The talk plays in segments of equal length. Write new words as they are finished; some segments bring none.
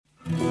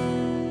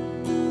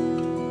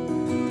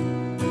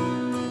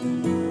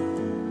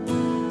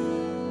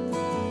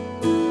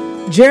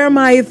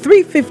Jeremiah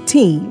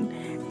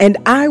 3:15, and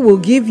I will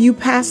give you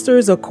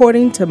pastors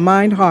according to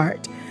mine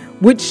heart,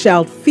 which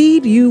shall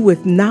feed you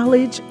with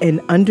knowledge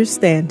and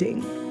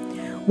understanding.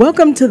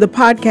 Welcome to the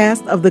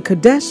podcast of the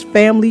Kadesh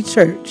Family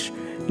Church,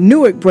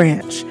 Newark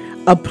Branch,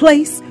 a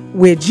place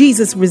where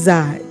Jesus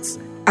resides.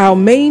 Our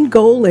main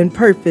goal and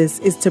purpose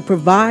is to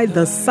provide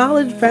the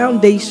solid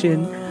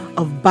foundation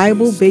of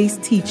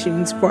Bible-based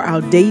teachings for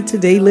our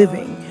day-to-day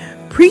living,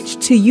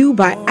 preached to you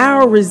by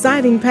our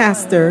residing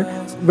pastor,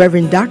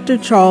 Reverend Dr.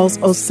 Charles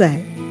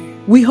Osei.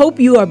 We hope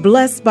you are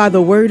blessed by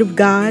the Word of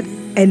God,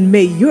 and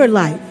may your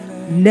life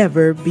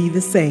never be the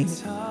same.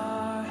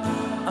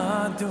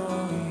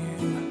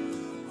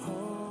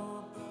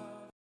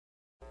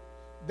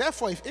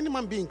 Therefore, if any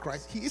man be in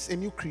Christ, he is a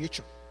new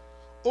creature.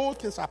 All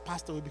things are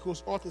passed away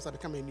because all things are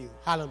becoming new.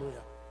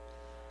 Hallelujah.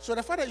 So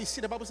the fact that you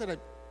see the Bible said that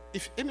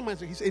if any man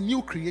is a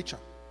new creature,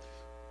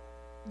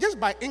 just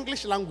by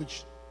English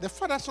language, the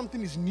fact that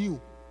something is new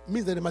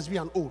means that there must be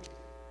an old.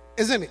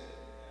 Isn't it?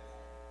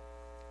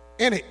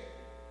 Ain't it?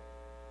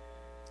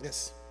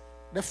 Yes.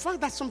 The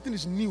fact that something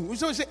is new, we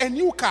say a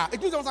new car, it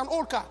means there was an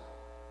old car.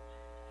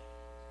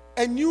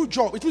 A new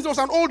job, it means there was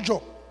an old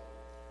job.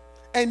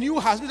 A new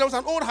house, it means there was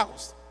an old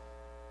house.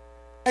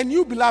 A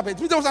new beloved, it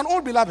means there was an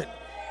old beloved.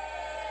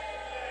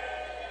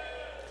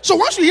 So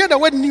once you hear the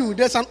word new,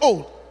 there's an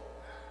old.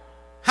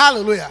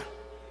 Hallelujah.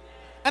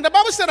 And the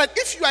Bible said that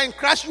if you are in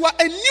Christ, you are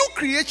a new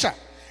creature.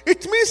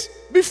 It means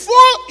it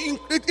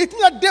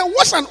means that there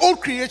was an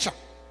old creature.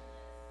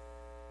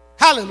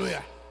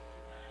 Hallelujah.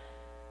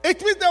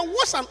 It means there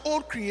was an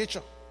old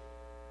creature.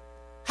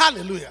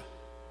 Hallelujah.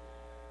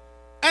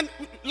 And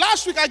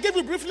last week I gave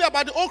you briefly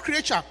about the old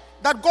creature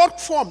that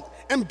God formed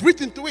and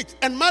breathed into it,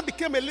 and man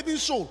became a living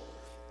soul.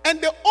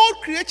 And the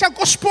old creature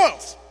got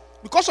spoiled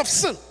because of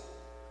sin.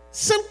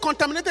 Sin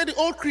contaminated the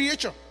old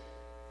creature.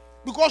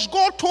 Because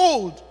God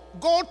told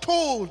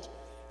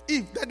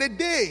Eve that the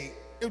day,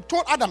 he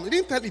told Adam, he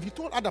didn't tell Eve, he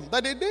told Adam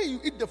that the day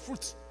you eat the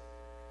fruit,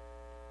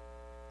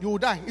 you will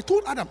die. He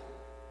told Adam.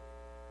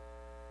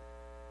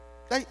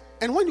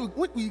 And when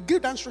you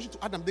gave that instruction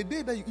to Adam, the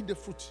day that you eat the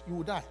fruit, you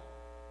will die.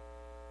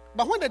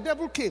 But when the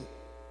devil came,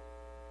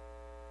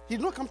 he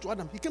did not come to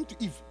Adam, he came to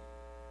Eve.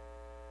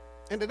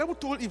 And the devil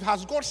told Eve,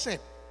 has God said?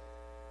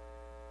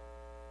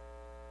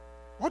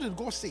 What did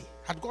God say?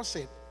 Had God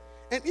said?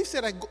 And Eve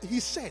said, he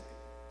said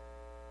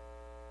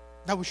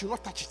that we should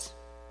not touch it.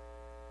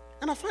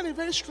 And I find it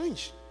very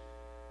strange.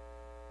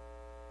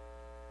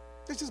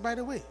 This is by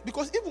the way.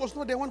 Because Eve was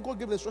not there when God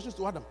gave the instructions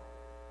to Adam.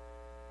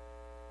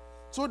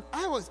 So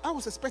I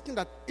was expecting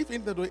that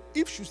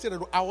if she said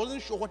that I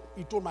wasn't sure what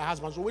he told my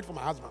husband, so wait for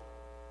my husband.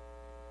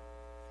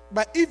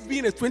 But Eve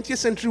being a 20th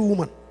century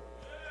woman,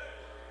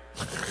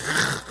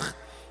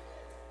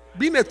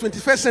 being a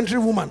 21st century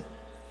woman,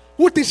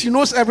 who thinks she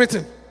knows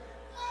everything?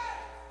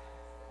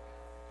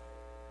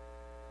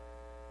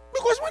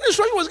 Because when the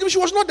instruction was given, she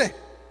was not there.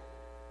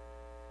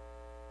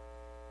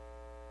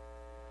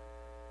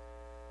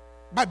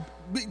 But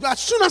as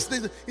soon as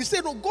he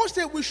said, no, God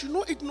said we should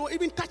not eat, no,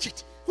 even touch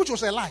it, which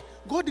was a lie.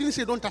 God didn't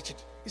say don't touch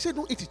it. He said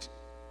don't eat it.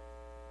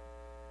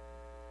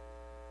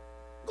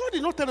 God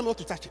did not tell them not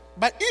to touch it.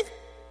 But if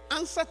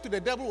answer to the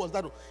devil was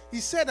that, he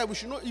said that we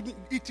should not even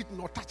eat it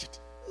nor touch it.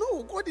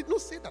 No, God did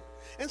not say that.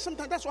 And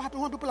sometimes that's what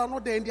happens when people are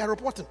not there and they are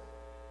reporting.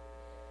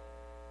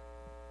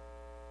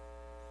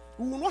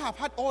 We would not have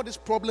had all this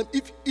problem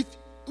if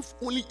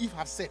only Eve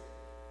had said.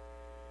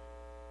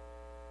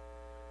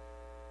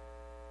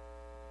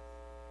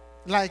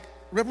 Like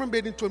Reverend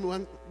Baden told me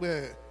one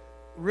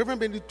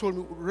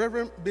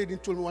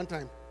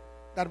time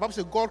that the Bible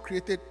says God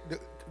created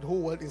the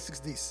whole world in 6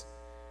 days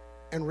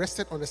and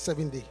rested on the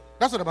 7th day.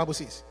 That's what the Bible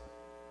says.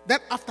 Then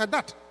after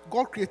that,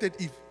 God created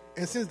Eve.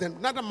 And since then,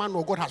 neither man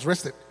nor God has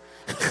rested.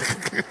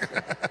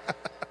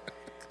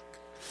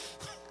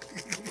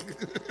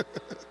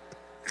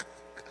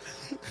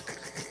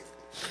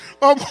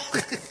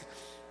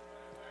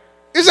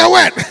 It's a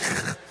word.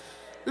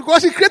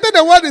 Because he created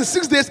the world in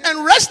 6 days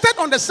and rested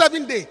on the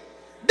 7th day.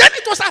 Then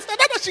it was after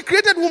that she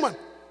created woman.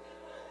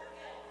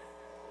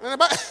 And the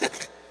Bible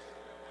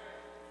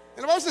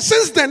says,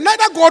 since then,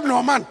 neither God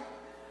nor man.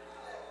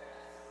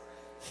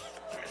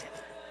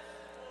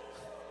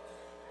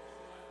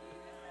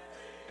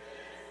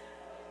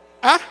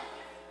 Huh?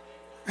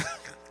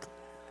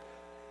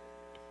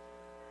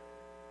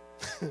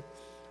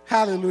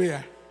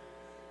 Hallelujah.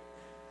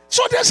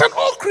 So there's an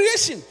old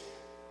creation,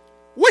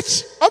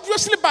 which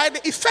obviously by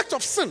the effect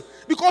of sin,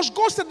 because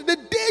God said the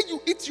day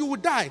you eat, you will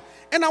die.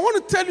 And I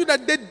want to tell you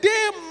that the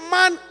day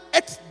man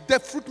ate the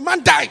fruit,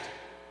 man died.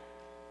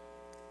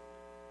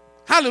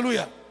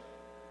 Hallelujah.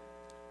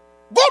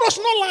 God was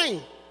not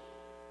lying.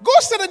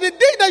 God said that the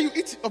day that you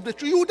eat of the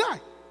tree, you will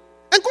die.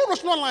 And God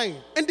was not lying.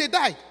 And they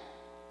died.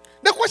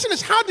 The question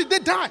is, how did they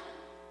die?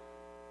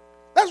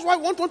 That's why I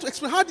want to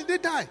explain. How did they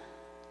die?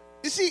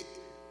 You see,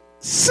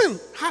 sin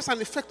has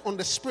an effect on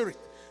the spirit.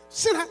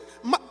 Sin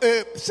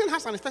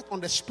has an effect on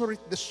the spirit,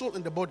 the soul,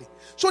 and the body.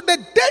 So the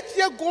death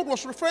here God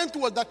was referring to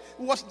was that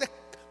it was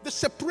the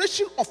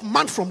separation of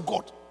man from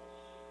God.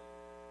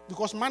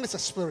 because man is a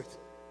spirit.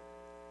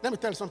 Let me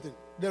tell you something.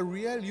 The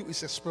real you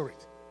is a spirit.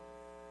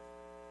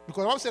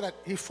 Because I Bible said that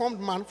he formed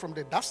man from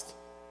the dust,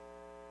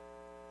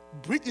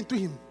 breathed into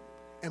him,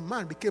 and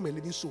man became a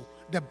living soul.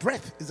 The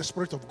breath is the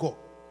spirit of God.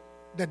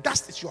 The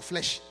dust is your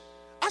flesh.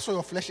 As for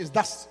your flesh, is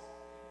dust.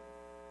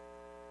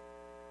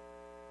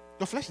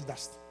 Your flesh is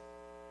dust.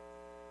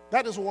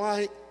 That is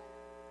why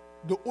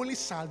the only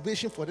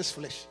salvation for this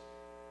flesh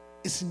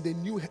is in the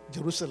New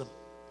Jerusalem.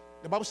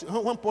 The Bible says,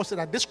 when Paul said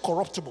that this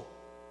corruptible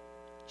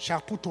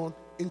shall put on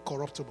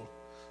incorruptible.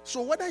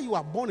 So whether you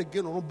are born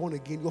again or not born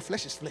again, your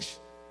flesh is flesh.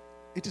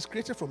 It is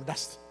created from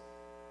dust.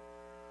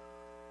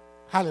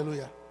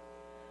 Hallelujah.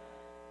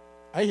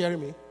 Are you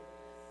hearing me?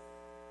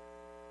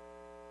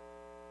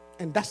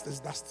 And dust is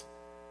dust.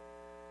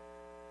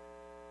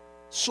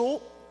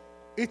 So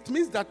it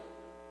means that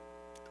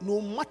no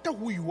matter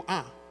who you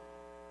are,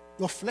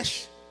 your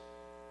flesh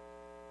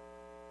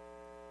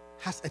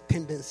has a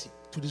tendency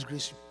to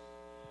disgrace you.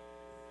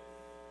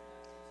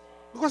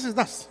 Because it's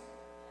dust.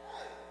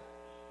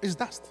 It's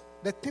dust.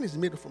 That thing is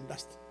made from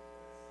dust.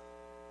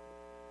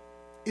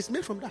 It's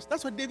made from dust.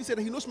 That's what David said.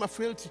 He knows my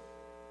frailty.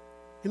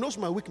 He knows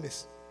my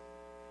weakness.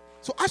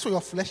 So as for your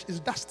flesh, it's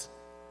dust.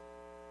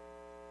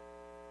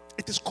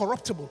 It is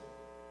corruptible.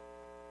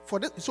 For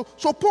this,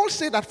 so Paul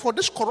said that for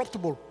this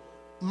corruptible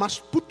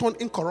must put on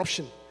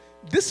incorruption.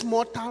 This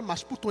mortal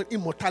must put on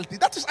immortality.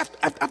 That is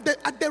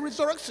at the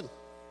resurrection.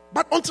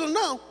 But until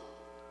now,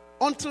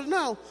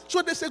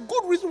 so there's a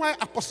good reason why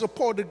Apostle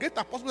Paul, the great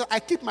apostle, said,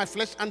 I keep my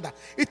flesh under.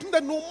 It means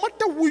that no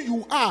matter who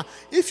you are,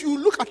 if you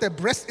look at a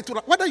breast, it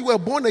will, whether you were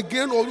born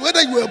again or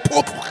whether you were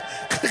pope,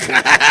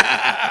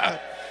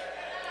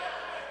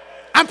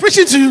 I'm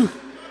preaching to you.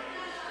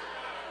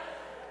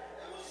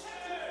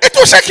 It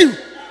will shake you.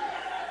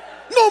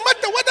 No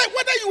matter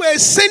whether you are a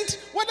saint,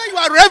 whether you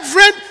are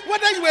reverend,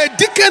 whether you are a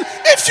deacon,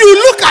 if you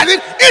look at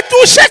it, it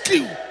will shake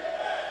you.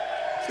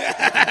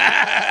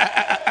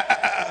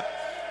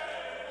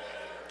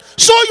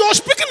 So you're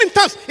speaking in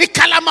tongues. It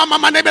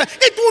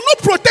will not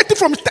protect you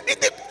from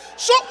it.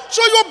 So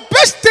your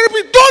best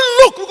therapy, don't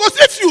look, because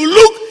if you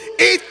look,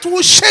 it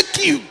will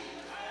shake you.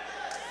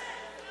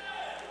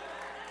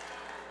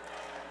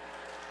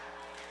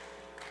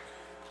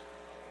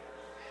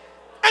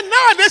 And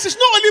nowadays, it's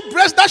not only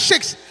breast that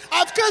shakes.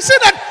 I can say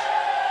that.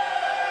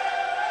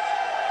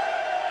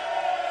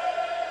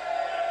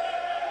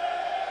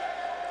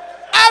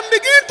 I'm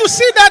beginning to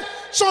see that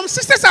some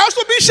sisters are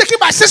also being shaken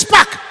by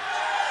six-pack.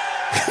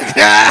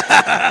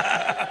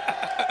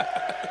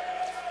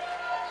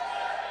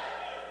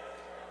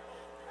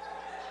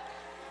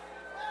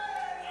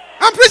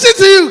 I'm preaching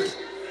to you.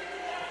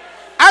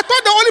 I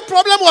thought the only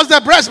problem was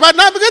the breast, but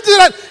now I'm beginning to see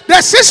that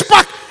the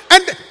six-pack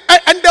and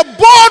the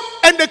board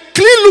and the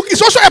clean look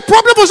is also a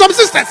problem for some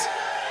sisters.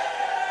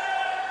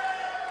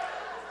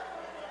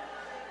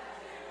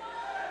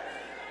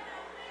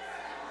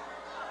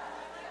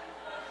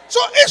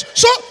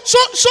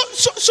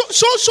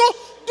 So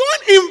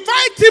don't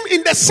invite him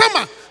in the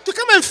summer to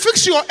come and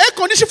fix your air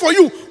condition for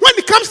you. When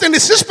he comes in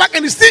his six-pack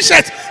and his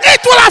t-shirt,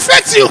 it will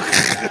affect you.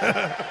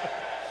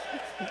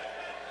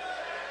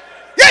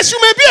 Yes, you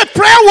may be a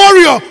prayer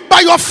warrior,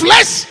 but your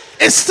flesh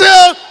is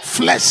still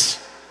flesh.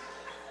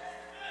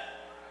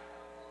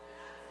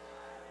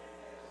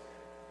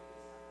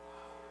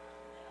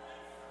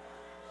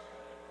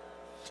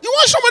 You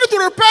want somebody to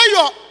repair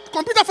your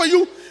computer for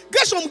you?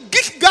 Get some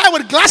geek guy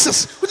with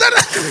glasses.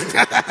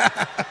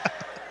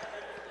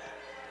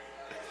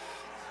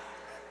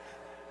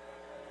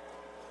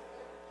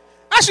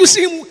 As you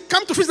see him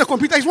come to fix the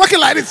computer, he's working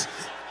like this.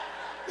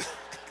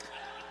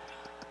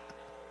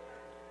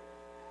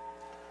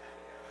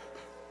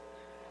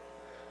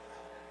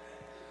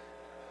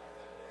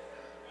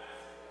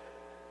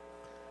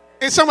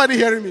 Is somebody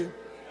hearing me?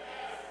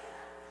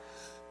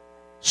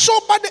 So,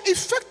 but the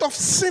effect of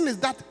sin is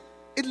that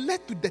it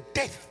led to the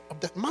death of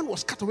the man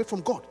was cut away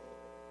from God.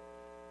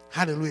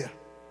 Hallelujah.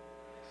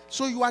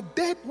 So you are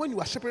dead when you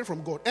are separated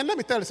from God. And let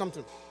me tell you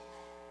something.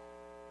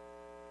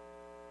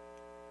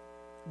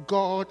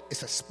 God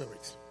is a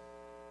spirit.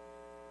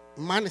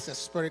 Man is a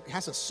spirit. He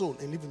has a soul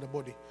and lives in the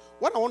body.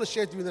 What I want to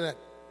share with you is that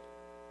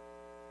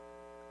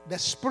the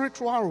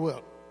spiritual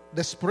world,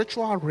 the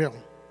spiritual realm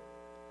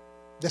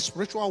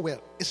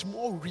is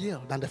more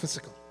real than the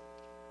physical.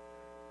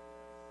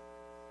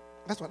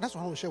 That's what I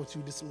want to share with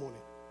you this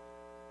morning.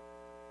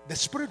 The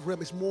spirit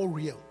realm is more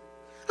real.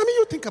 I mean,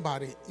 you think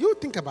about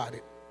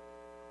it.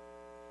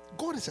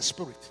 God is a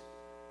spirit.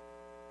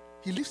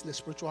 He lives in the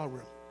spiritual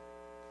realm.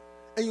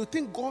 And you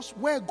think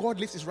where God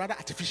lives is rather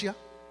artificial,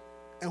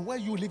 and where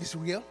you live is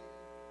real?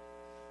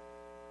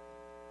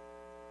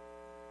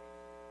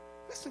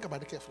 Let's think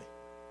about it carefully.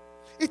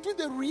 It means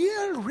the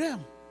real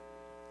realm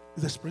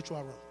is the spiritual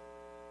realm,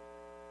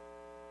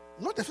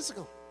 not the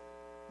physical.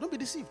 Don't be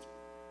deceived.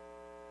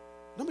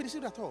 Don't be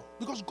deceived at all.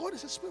 Because God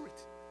is a spirit.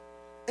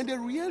 And the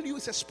real you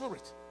is a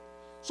spirit.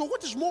 So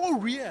what is more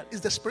real is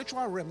the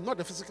spiritual realm, not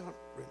the physical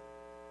realm.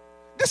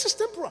 This is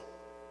temporal.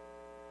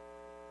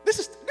 This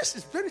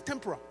is very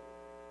temporal.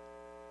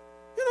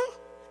 You know,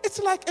 it's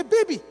like a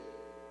baby.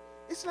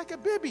 It's like a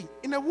baby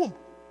in a womb.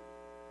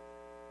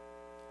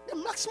 The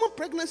maximum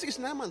pregnancy is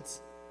 9 months.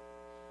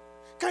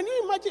 Can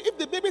you imagine if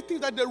the baby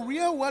thinks that the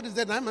real world is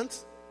the 9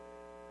 months?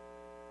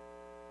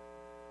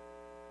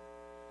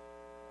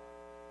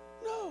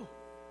 No.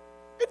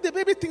 If the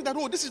baby thinks that,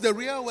 oh, this is the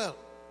real world.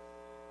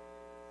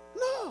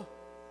 No.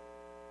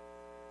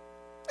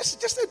 It's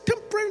just a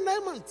temporary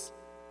 9 months.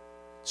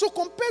 So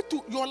compared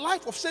to your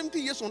life of 70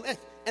 years on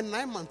earth and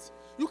 9 months,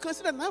 you can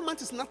see that 9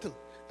 months is nothing.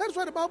 That's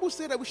why the Bible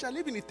says that we shall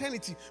live in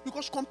eternity.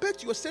 Because compared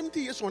to your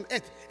 70 years on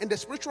earth and the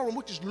spiritual realm,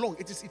 which is long,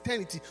 it is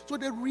eternity. So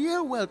the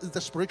real world is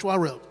the spiritual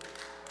realm.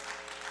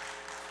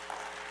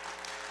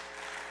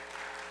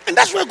 And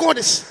that's where God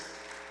is.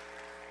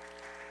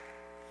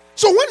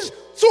 So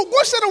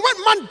God said that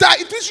when man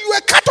died, it means you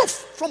were cut off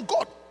from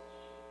God.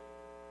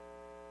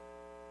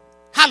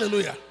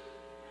 Hallelujah.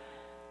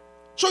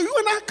 So you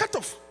and I are cut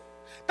off.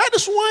 That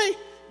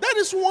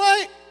is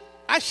why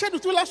I shared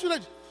with you last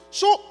week.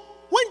 So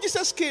when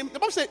Jesus came, the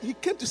Bible said he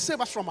came to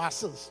save us from our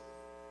sins.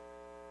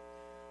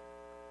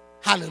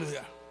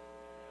 Hallelujah.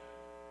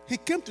 He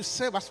came to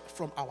save us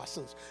from our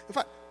sins. In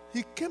fact,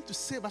 he came to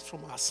save us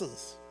from our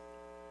sins.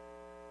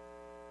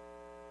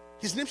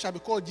 His name shall be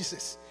called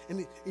Jesus,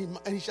 and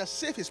he shall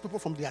save his people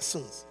from their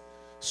sins,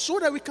 so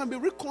that we can be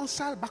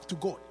reconciled back to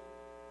God.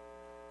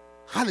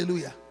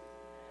 Hallelujah.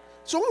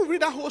 So when we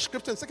read that whole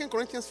scripture in 2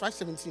 Corinthians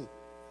 5:17,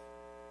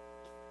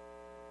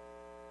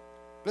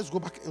 let's go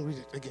back and read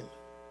it again.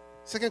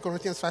 2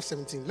 Corinthians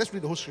 5:17. Let's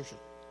read the whole scripture.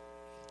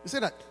 He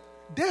said that,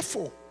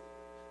 therefore,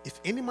 if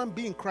any man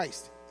be in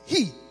Christ,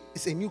 he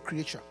is a new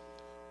creature.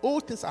 All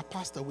things are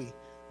passed away.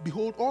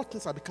 Behold, all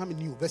things are becoming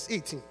new. Verse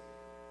 18.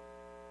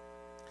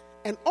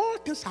 And all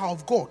things are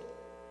of God,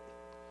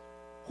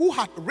 who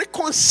had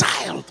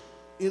reconciled,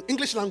 in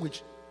English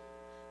language,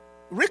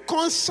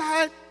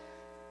 reconciled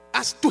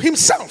us to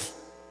himself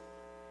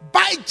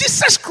by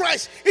Jesus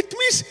Christ. It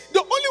means the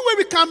only way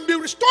we can be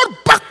restored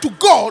back to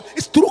God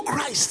is through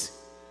Christ.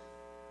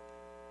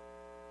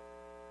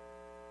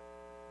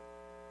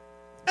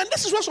 And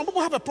this is what some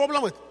people have a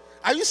problem with.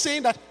 Are you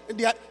saying that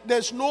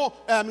there's no,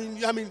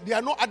 there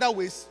are no other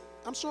ways?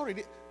 I'm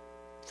sorry.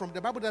 From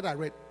the Bible that I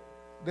read,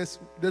 there's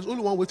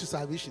only one way to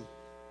salvation.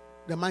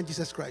 The man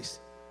Jesus Christ.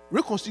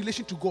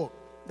 Reconciliation to God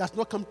does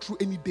not come through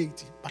any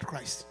deity but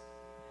Christ.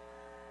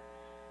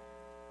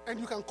 And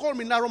you can call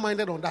me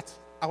narrow-minded on that.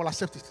 I will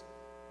accept it.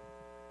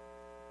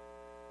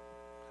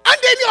 And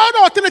any other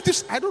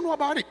alternatives, I don't know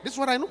about it. This is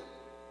what I know.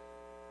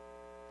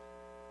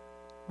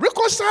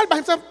 Reconciled by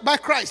himself, by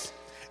Christ.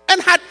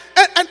 And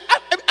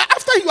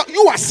after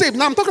you are saved,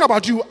 now I'm talking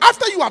about you.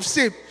 After you have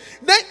saved,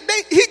 then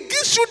he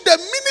gives you the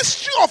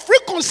ministry of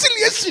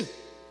reconciliation.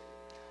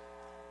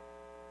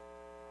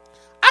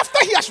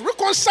 After he has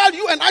reconciled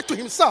you and I to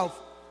himself,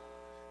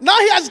 now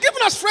he has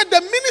given us, Fred,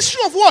 the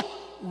ministry of what?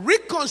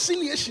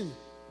 Reconciliation.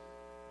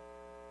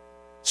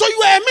 So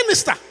you are a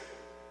minister.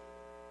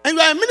 And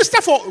you are a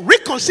minister for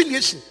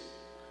reconciliation.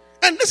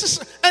 And this is,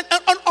 and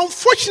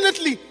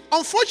unfortunately,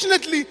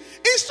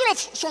 instead of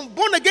some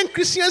born-again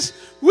Christians,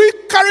 we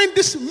carrying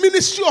this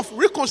ministry of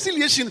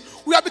reconciliation,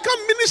 we have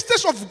become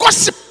ministers of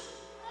gossip.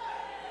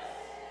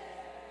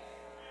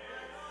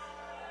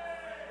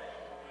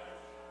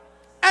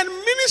 And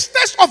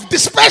ministers of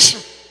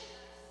dispersion.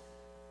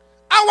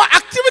 Our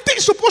activity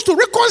is supposed to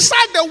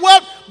reconcile the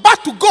world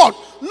back to God,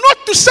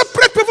 not to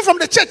separate people from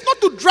the church, not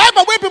to drive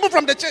away people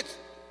from the church.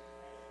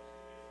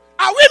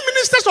 Are we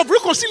ministers of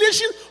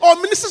reconciliation or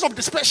ministers of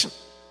dispersion?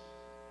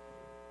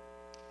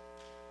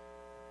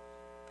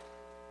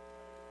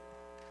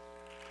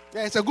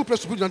 Yeah, it's a good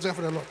place to put your hands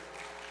for the Lord.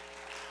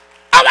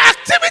 Our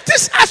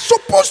activities are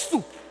supposed to.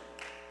 You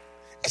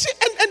see,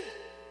 and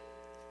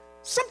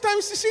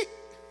sometimes, you see,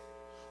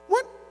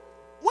 when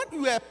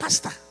you are a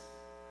pastor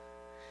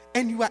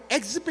and you are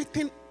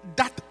exhibiting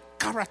that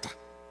character,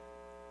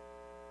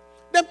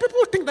 then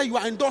people think that you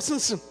are endorsing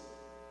sin.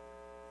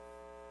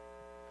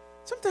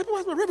 Sometimes people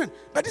ask me, Reverend,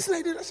 but this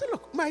lady, I said,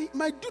 look,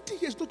 my duty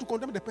here is not to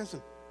condemn the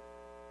person.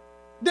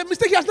 The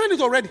mistake, he has done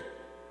it already.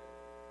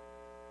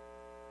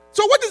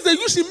 So what is the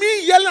use in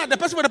me yelling at the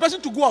person for the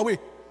person to go away?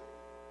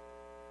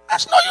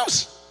 That's no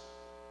use.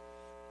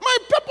 My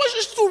purpose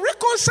is to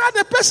reconcile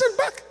the person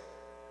back.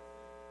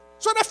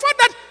 So the fact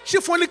that she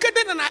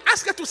fornicated and I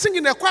asked her to sing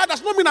in the choir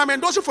does not mean I'm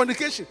endorsing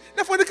fornication.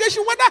 The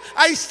fornication, whether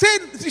I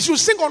said she should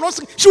sing or not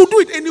sing, she will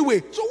do it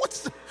anyway. So what's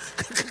the...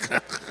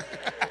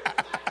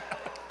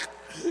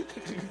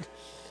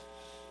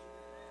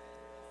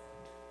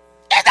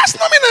 It does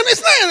not mean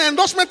it's not an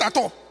endorsement at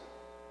all.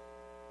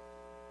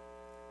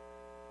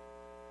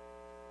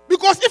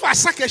 Because if I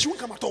sack her, she won't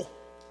come at all.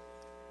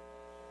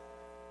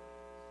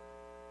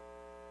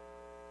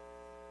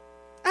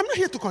 I'm not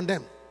here to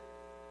condemn.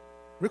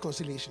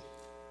 Reconciliation.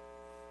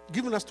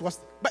 Given us to us.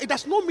 But it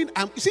does not mean,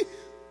 you see,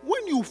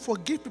 when you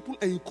forgive people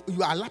and you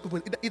allow people,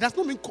 it does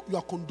not mean you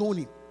are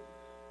condoning.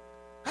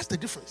 That's the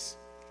difference.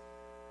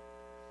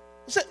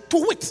 He said, to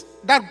wit,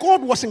 that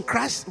God was in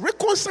Christ,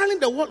 reconciling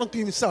the world unto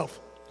himself.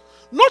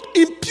 Not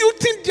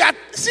imputing their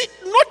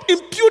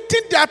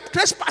their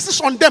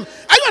trespasses on them.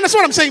 Are you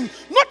understand what I'm saying?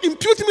 Not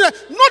imputing,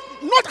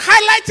 not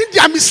highlighting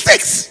their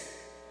mistakes.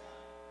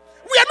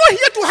 We are not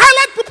here to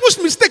highlight people's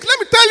mistakes. Let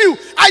me tell you,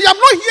 I am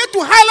not here to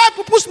highlight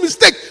people's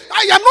mistakes.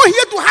 I am not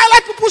here to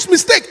highlight people's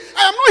mistakes.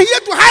 I am not here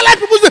to highlight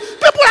people's mistakes.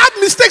 People have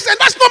mistakes, and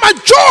that's not my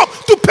job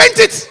to paint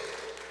it.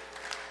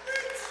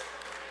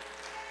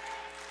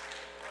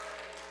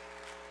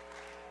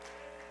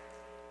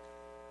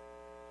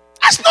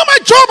 That's not my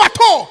job at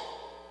all.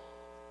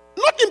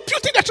 Not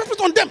imputing the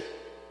truth on them.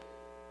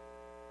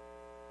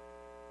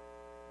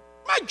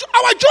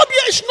 Our job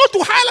here is not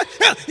to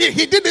highlight,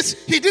 he did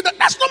this, he did that.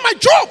 That's not my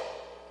job.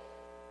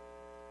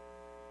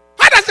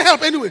 How does it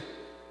help anyway?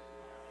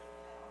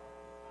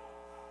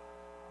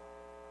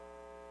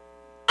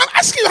 I'm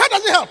asking you, how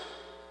does it help?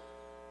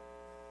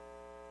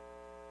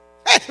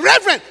 Hey,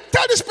 Reverend,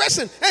 tell this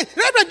person. Hey,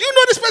 Reverend, do you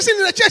know this person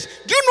in the church?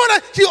 Do you know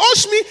that he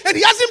owes me and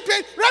he hasn't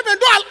paid?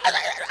 Reverend,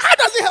 how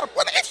does it help?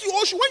 Well, if he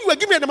owes you, when you were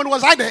giving me the money,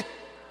 was I there?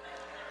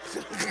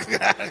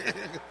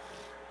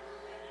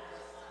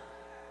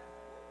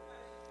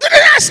 You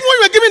didn't ask me when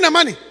you were giving the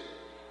money.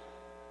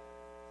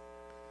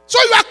 So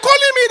you are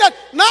calling me that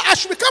now I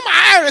should become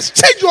an IRS,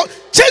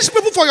 change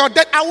people for your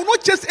debt. I will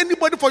not chase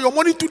anybody for your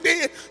money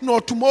today nor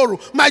tomorrow.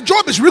 My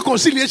job is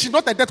reconciliation,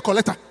 not a debt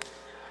collector.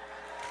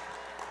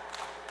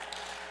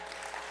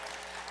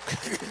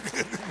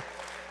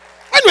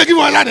 When you were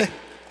giving a ladder,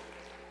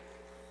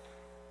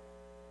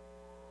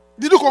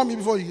 did you call me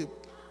before you came?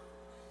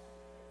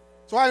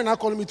 So why are you not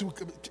calling me to?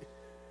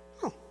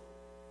 No.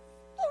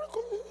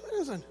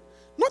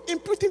 Not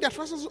imputing their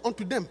trespasses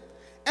unto them,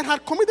 and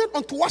had committed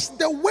unto us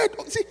the word.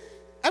 See,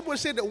 everybody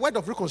say the word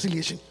of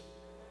reconciliation.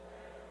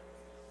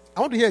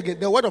 I want to hear again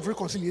the word of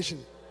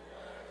reconciliation.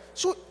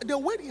 So the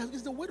word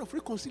is the word of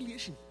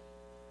reconciliation.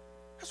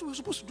 That's what we're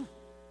supposed to do.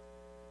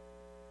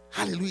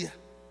 Hallelujah.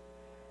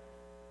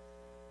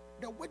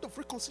 The word of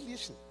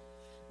reconciliation,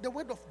 the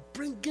word of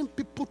bringing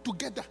people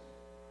together,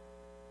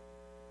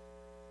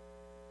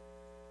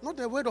 not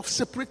the word of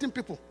separating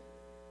people.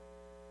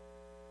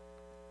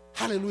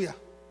 Hallelujah.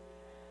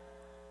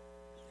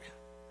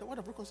 The word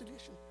of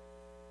reconciliation.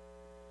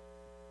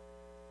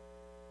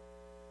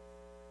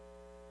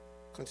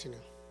 Continue.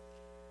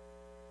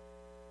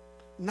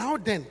 Now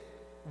then,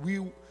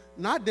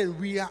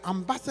 we are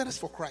ambassadors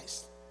for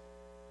Christ.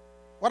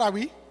 What are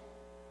we?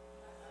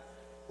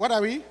 What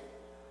are we?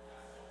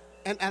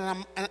 And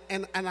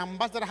an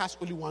ambassador has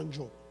only one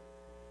job.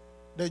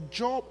 The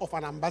job of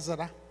an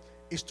ambassador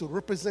is to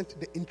represent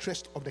the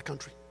interest of the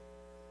country.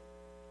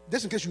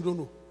 Just in case you don't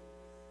know.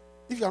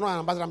 If you are not an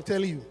ambassador, I'm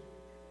telling you.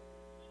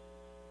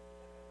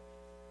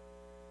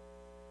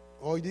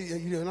 Or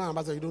you're not an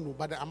ambassador, you don't know.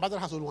 But the ambassador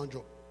has only one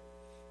job.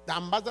 The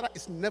ambassador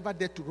is never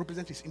there to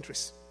represent his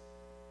interests.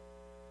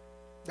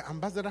 The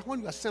ambassador,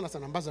 when you are sent as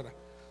an ambassador,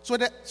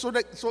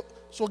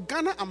 so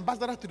Ghana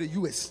ambassador to the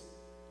US,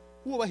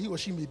 whoever he or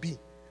she may be,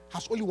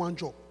 has only one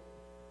job: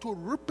 to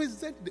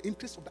represent the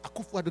interests of the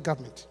Akufo-Addo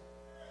government.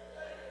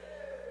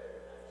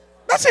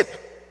 That's it.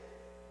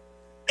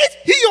 If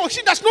he or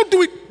she does not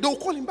do it, they will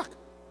call him back.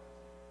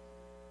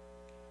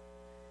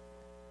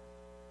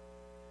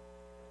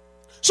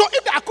 So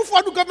if the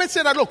Akufo-Addo government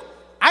said that, look,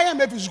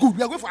 IMF is good,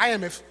 we are going for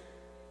IMF,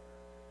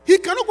 he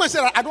cannot go and say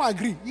that I don't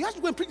agree. He has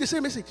to go and preach the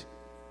same message.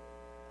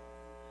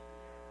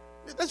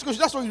 That's because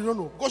that's what you don't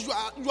know. Because you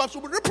are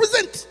supposed to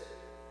represent.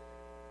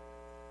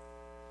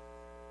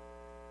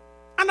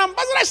 An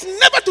ambassador is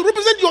never to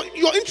represent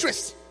your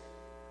interests.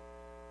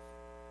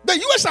 The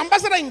US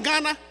ambassador in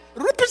Ghana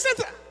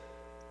represents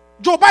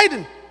Joe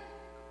Biden.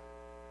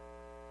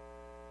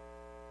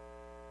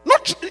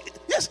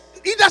 Yes,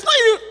 he does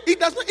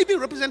not even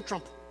represent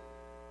Trump.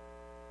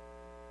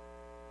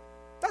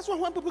 That's why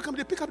when people come,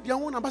 they pick up their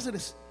own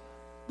ambassadors.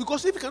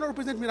 Because if you cannot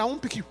represent me, I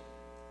won't pick you.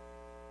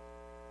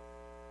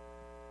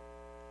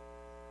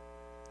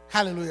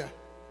 Hallelujah.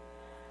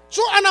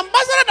 So an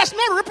ambassador does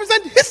not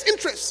represent his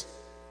interests.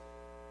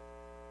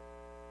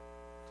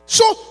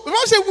 So when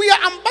I say we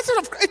are ambassadors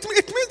of Christ,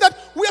 it means that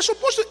we are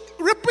supposed to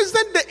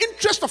represent the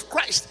interest of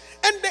Christ.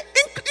 And the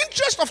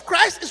interest of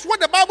Christ is what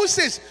the Bible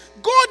says.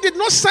 God did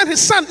not send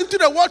his son into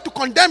the world to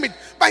condemn it,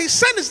 but he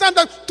sent his son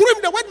that through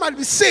him the world might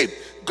be saved.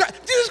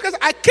 Jesus Christ,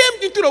 I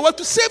came into the world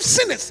to save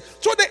sinners.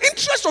 So the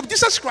interest of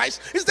Jesus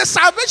Christ is the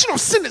salvation of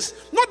sinners,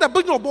 not the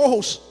building of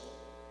boreholes.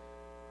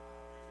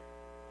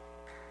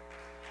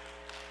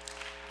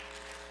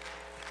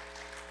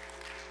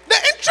 The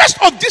interest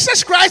of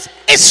Jesus Christ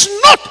is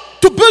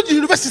not to build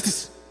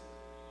universities.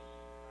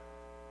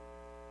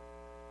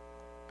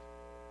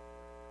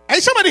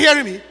 Is somebody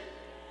hearing me?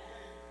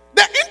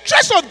 The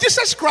interest of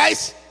Jesus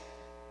Christ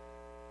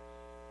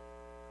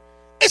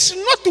is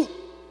not to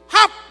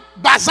have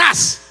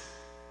bazaars.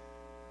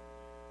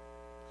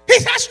 He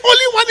has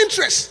only one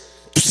interest: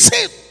 to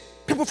save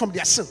people from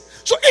their sin.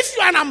 So if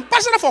you are an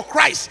ambassador for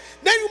Christ,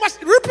 then you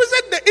must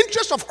represent the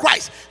interest of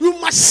Christ. You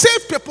must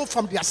save people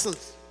from their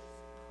sins.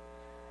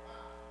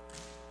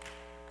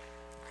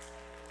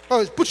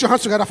 Oh, put your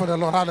hands together for the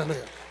Lord.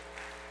 Hallelujah.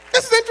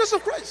 This is the interest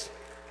of Christ.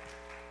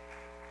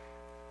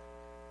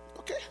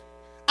 Okay?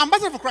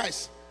 Ambassador for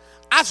Christ.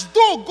 as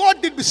though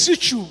God did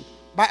beseech you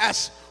by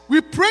us, we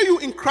pray you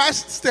in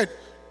Christ's stead,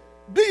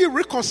 be ye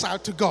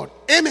reconciled to God.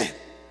 Amen.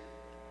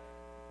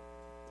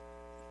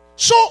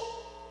 So,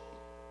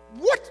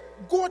 what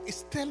God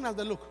is telling us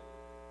that, look,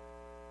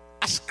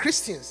 as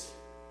Christians,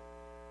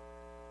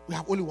 we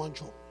have only one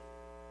job.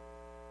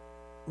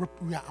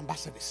 We are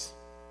ambassadors.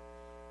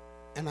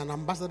 And an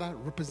ambassador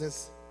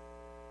represents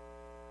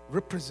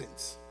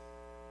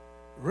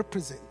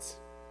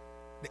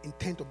the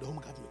intent of the home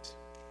government.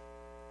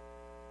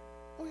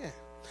 Oh yeah.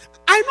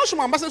 I know some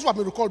ambassadors who have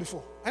been recalled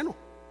before. I know.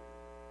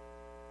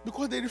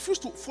 Because they refuse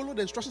to follow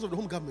the instructions of the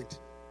home government.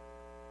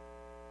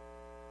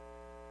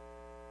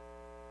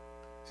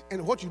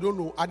 And what you don't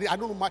know, I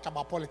don't know much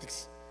about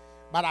politics.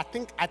 But I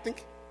think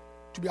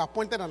to be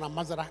appointed an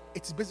ambassador,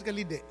 it's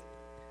basically the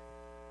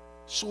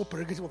sole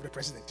prerogative of the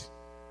president.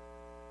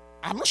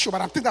 I'm not sure,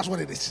 but I think that's what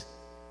it is.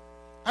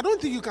 I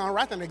don't think you can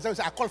write an exam and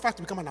say, I qualify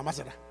to become an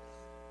ambassador.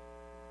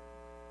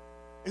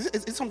 Is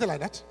it something like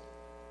that?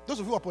 Those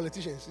of you who are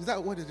politicians, is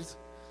that what it is?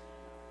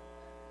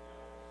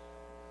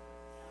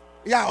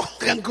 Yeah,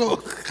 can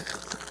go.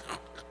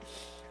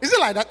 Is it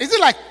like that? Is it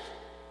like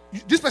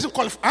this person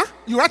qualifies? Huh?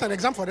 You write an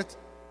exam for it?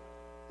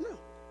 No.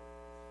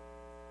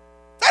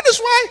 That is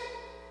why,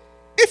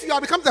 if you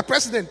have become the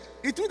president,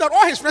 it means that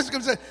all his friends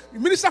can say,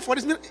 minister for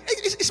this.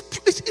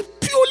 It's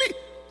purely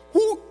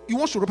who he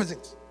wants to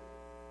represent.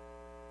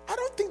 I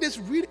don't think there's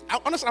really,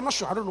 honestly, I'm not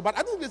sure, I don't know, but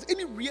I don't think there's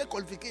any real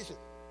qualification.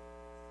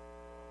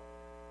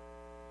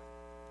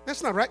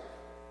 That's not right.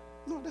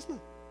 No, that's not.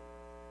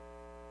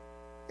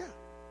 Yeah.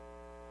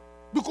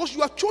 Because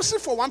you are chosen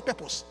for one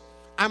purpose.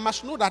 I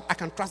must know that I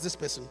can trust this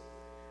person,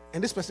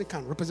 and this person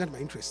can represent my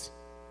interest.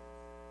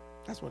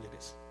 That's what it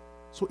is.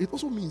 So it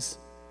also means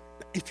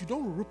that if you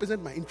don't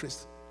represent my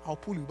interest, I'll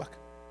pull you back.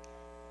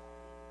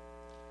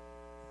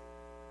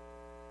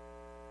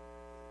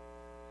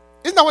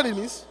 Isn't that what it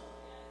means?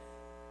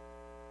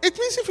 It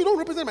means if you don't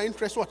represent my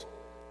interest, what?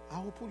 I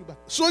will pull you back.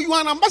 So you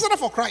are an ambassador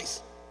for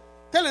Christ.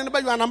 Tell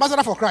anybody you are an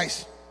ambassador for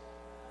Christ.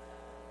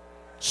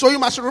 So you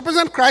must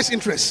represent Christ's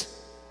interest.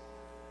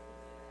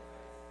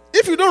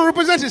 If you don't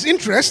represent his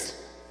interest,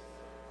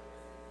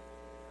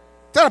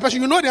 tell the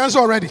person you know the answer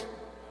already.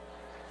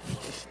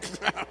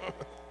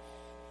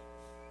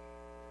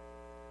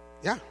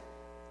 Yeah.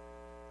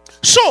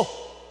 So,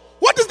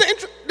 what is the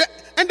interest?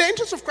 And the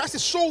interest of Christ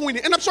is soul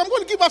winning. And so I'm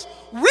going to give us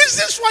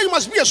reasons why you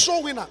must be a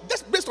soul winner.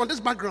 Just based on this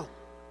background.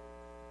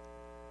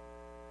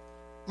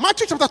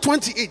 Matthew chapter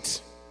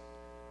 28.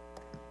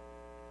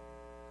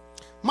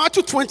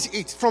 Matthew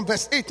 28, from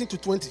verse 18 to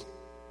 20.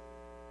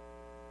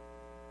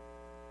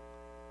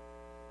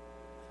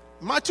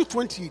 Matthew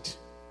 28.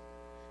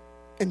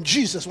 And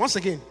Jesus, once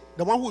again,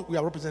 the one who we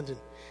are representing.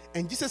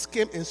 And Jesus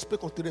came and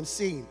spoke unto them,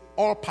 saying,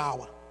 all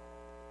power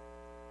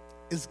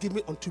is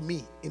given unto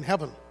me in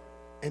heaven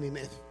and in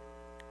earth.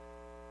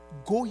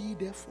 Go ye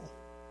therefore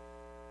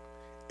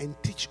and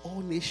teach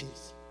all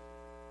nations,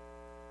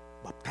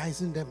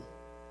 baptizing them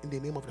in the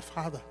name of the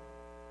Father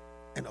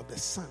and of the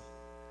Son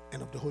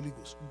and of the Holy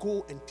Ghost.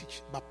 Go and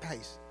teach,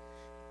 baptize,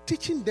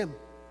 teaching them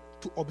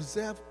to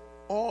observe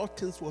all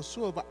things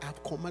whatsoever I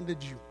have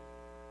commanded you.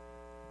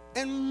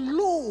 And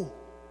lo,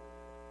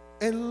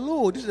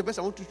 this is the verse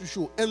I want you to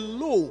show. And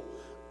lo,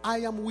 I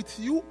am with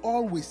you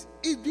always,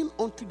 even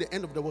unto the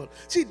end of the world.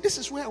 See, this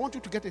is where I want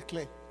you to get it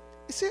clear.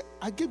 He said,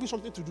 I gave you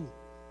something to do.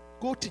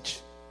 Go teach.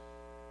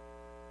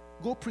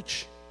 Go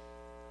preach.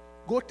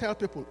 Go tell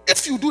people.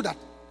 If you do that,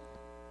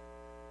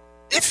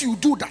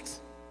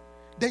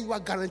 then you are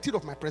guaranteed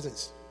of my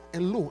presence.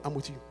 And lo, I'm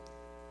with you.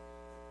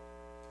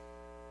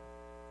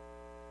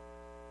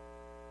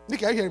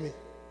 Nick, are you hearing me?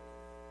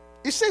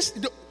 It says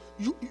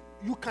you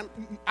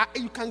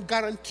can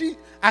guarantee,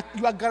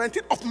 you are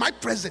guaranteed of my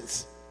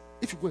presence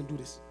if you go and do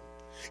this.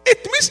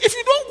 It means if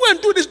you don't go and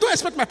do this, don't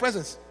expect my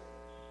presence.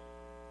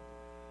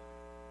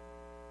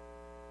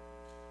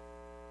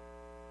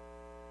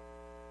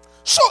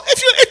 So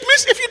it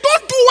means if you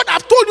don't do what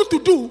I've told you to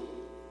do,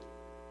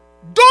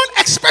 don't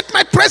expect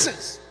my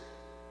presence.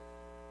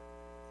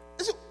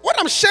 You see, what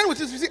I'm sharing with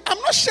you, I'm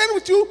not sharing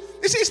with you.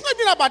 You see, it's not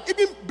even about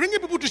even bringing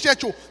people to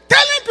church.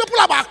 Telling people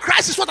about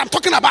Christ is what I'm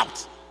talking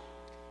about.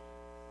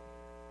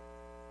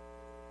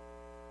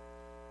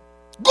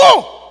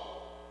 Go.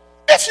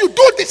 If you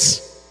do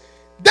this,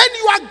 then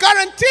you are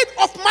guaranteed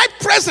of my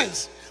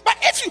presence. But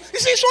if you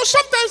see, so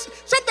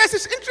sometimes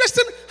it's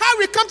interesting how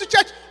we come to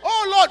church.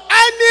 Oh Lord,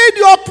 I need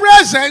your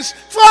presence.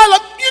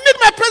 Father, you need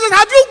my presence.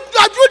 Have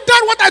you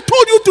done what I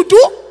told you to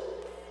do?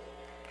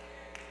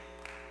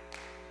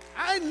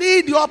 I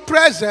need your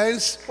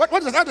presence. What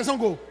does that song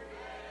go?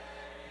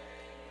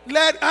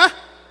 Let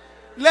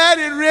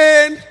it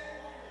rain.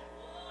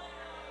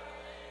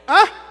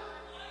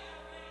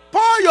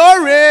 Pour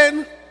your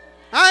rain.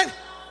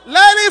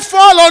 Let it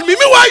fall on me.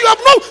 Meanwhile, you have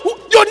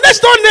your next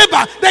door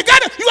neighbor, the guy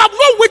that you have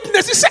no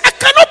witness. He said, I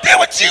cannot be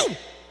with you.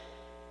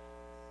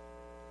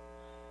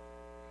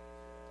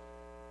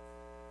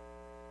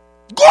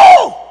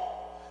 Go.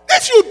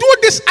 If you do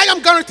this, I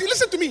am guaranteed.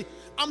 Listen to me.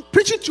 I'm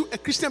preaching to a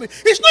Christian.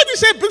 It's not even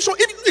saying bring someone.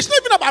 It's not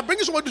even about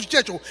bringing somebody to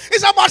church.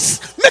 It's about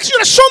making sure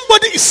that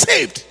somebody is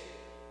saved.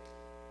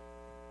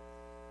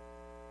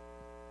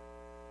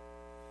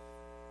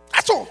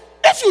 That's all.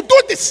 If you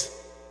do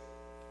this,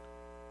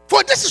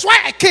 for this is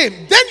why I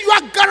came, then you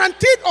are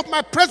guaranteed of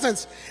my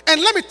presence. And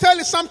let me tell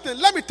you something.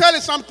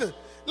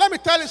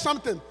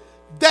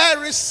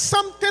 There is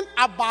something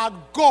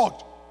about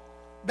God.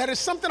 There is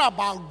something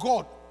about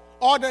God.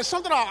 Or there's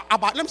something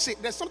about, let me say,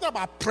 there's something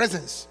about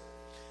presence.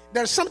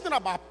 There's something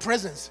about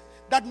presence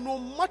that no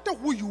matter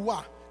who you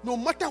are, no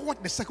matter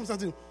what the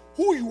circumstances,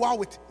 who you are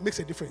with makes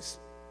a difference.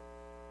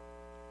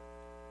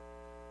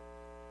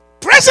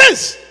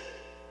 Presence.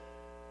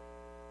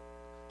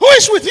 Who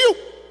is with you?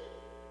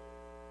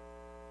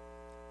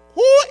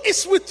 Who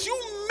is with you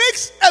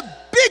makes a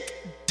big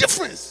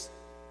difference.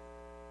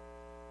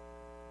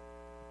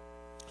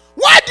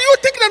 Why do you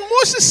think that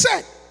Moses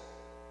said,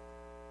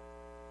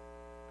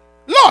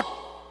 Lord,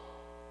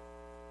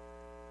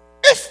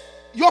 if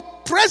your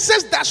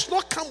presence does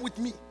not come with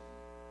me,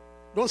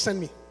 don't send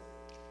me.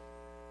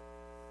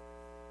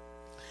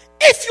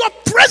 If your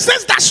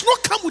presence does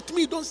not come with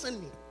me, don't send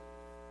me.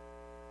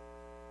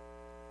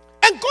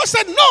 And God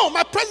said, no,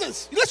 my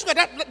presence. Let's look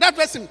at that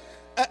verse in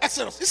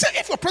Exodus. He said,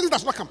 if your presence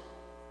does not come,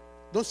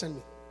 don't send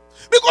me.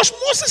 Because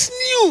Moses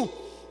knew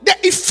the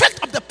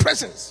effect of the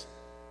presence.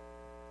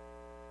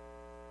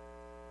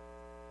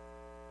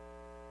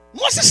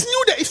 Moses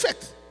knew the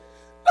effect.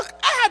 Look,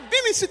 I have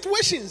been in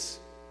situations.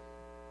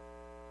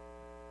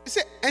 He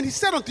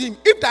said unto him,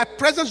 if thy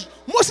presence,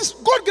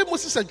 God gave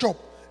Moses a job.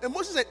 And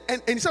Moses said,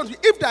 and he said unto him,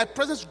 if thy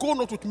presence go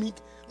not with me,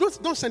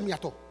 don't send me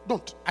at all.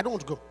 I don't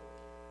want to go.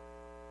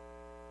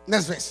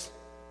 Next verse.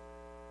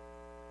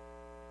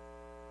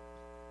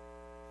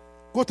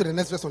 Go to the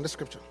next verse on the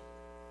scripture.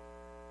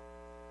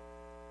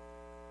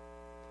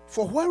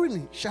 For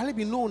wherein shall it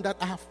be known that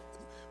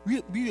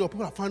we your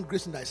people have found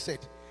grace in thy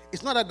sight?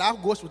 It's not that thou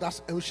goest with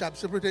us and we shall be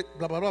separated,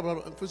 blah, blah, blah, blah,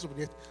 and face of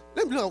the earth.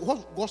 Let me look at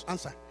what God's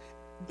answer.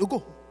 You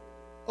go.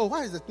 Oh,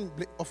 why is the thing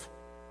off?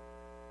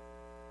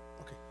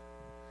 Okay.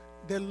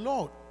 The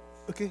Lord,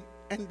 okay,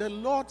 and the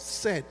Lord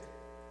said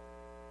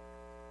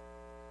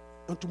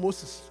unto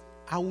Moses,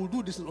 I will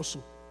do this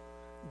also.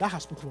 Thou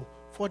hast spoken,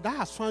 for thou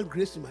hast found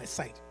grace in my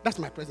sight. That's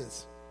my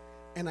presence.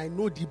 And I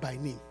know thee by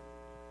name.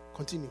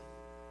 Continue.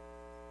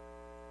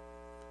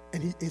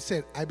 And he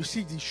said, I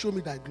beseech thee, show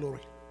me thy glory.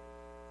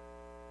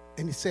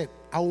 And he said,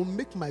 I will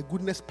make my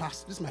goodness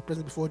pass. This is my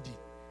presence before thee.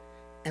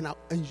 And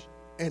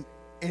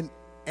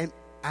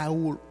I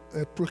will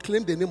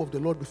proclaim the name of the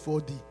Lord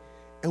before thee.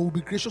 And will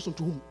be gracious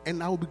unto whom?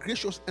 And I will be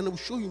gracious and I will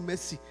show you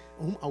mercy.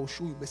 On whom I will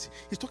show you mercy.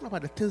 He's talking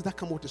about the things that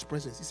come out of his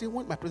presence. He said,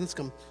 when my presence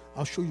comes,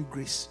 I'll show you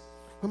grace.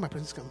 When my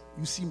presence comes,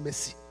 you see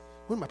mercy.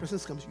 When my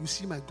presence comes, you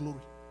see my glory.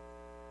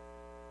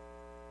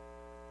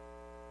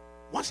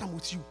 Once I'm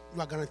with you,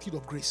 you are guaranteed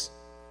of grace.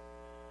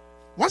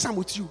 Once I'm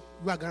with you,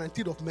 you are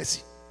guaranteed of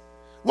mercy.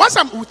 Once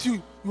I'm with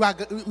you, you are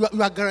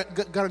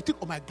guaranteed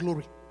of my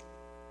glory.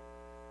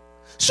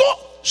 So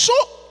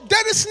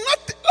there is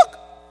nothing. Look,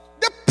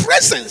 the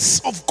presence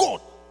of God.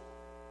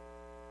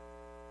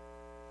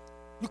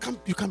 You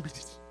can't beat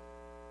it.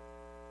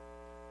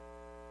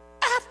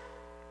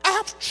 I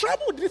have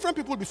traveled with different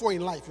people before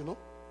in life, you know.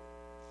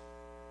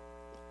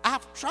 I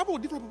have traveled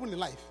with different people in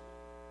life.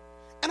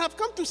 And I've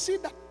come to see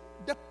that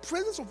the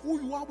presence of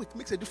who you are with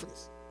makes a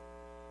difference.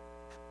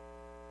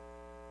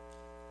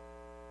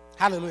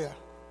 Hallelujah.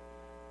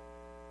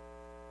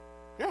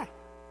 Yeah.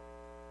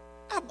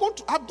 I've gone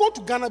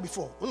to Ghana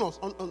before, you know,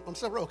 on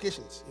several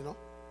occasions, you know.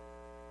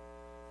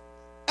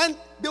 And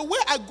the way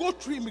I go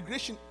through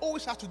immigration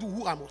always has to do with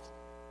who I'm with.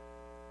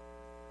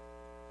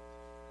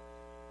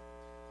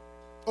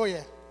 Oh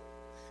yeah.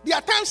 There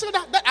are times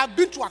that I've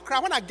been to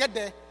Accra. When I get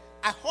there,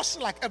 I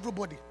hustle like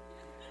everybody.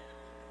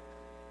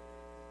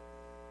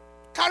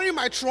 Carrying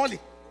my trolley.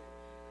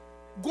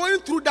 Going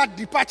through that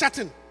departure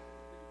thing.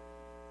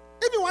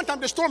 Even one time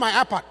they stole my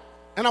iPad.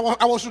 And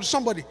I was with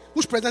somebody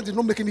whose presence did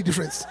not make any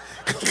difference.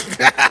 But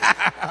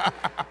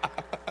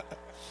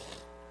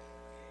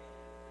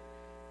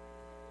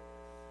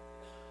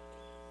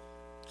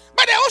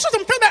there are also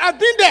some times that I've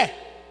been there.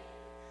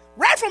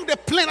 Right from the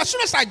plane, as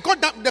soon as I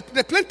got down,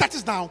 the plane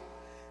touches down,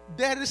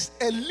 there is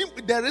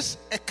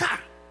a car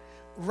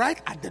right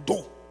at the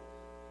door.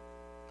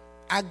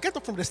 I get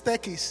up from the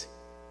staircase,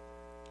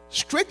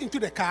 straight into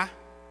the car,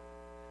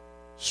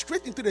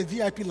 straight into the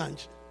VIP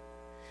lounge.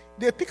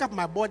 They pick up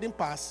my boarding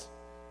pass.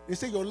 They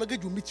say your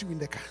luggage will meet you in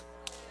the car.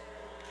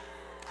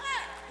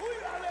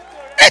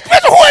 It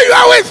means who you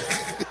are with.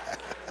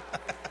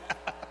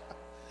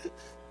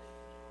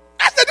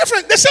 That's the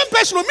difference. The same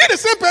person, me the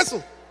same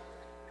person.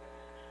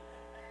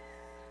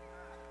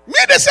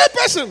 Me the same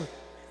person.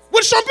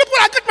 With some people,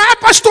 I get my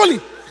iPad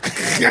stolen.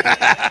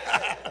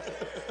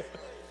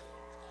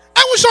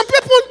 And with some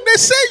people, they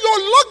say your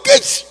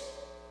luggage,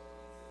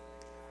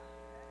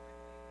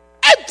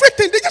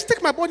 everything. They just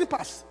take my boarding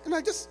pass. And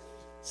I just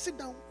sit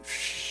down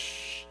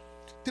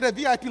to the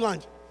VIP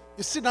lounge.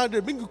 You sit down, they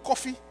bring you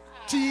coffee,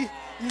 tea,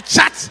 you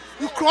chat,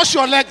 you cross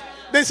your leg.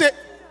 They say,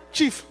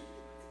 Chief,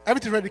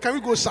 Everything ready. Can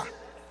we go, sir?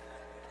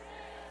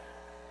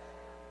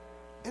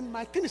 And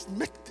my thing is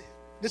met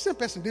the same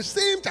person, the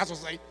same church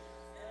society.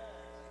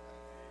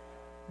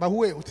 But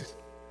who are it?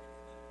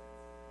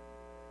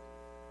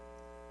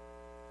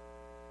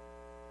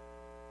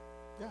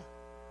 Yeah.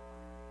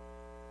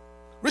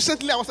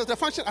 Recently, I was at a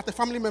function at a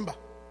family member.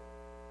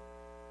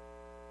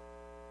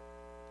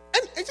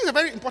 And it is a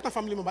very important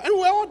family member. And we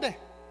were all there.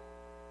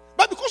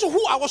 But because of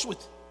who I was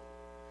with,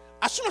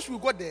 as soon as we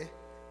got there,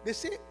 they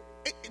say,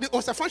 it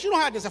was a function. You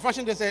know how there's a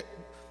function, there's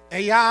a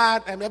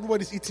yard and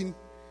everybody's eating.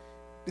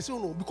 They say, oh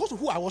no, because of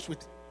who I was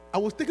with, I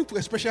was taken to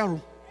a special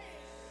room.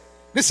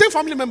 The same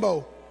family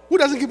member who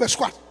doesn't give a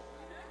squat.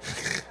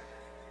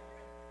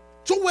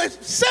 So we're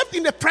served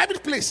in a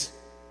private place.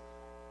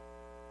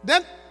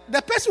 Then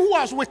the person who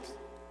I was with,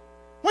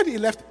 when he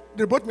left,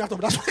 they brought me out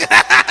of that.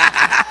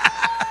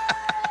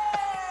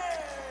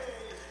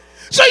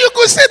 So you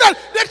could say that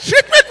the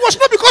treatment was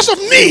not because of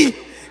me.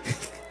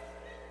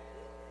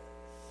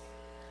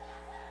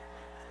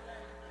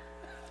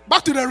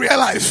 Back to the real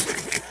life.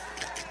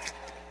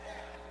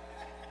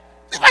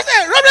 I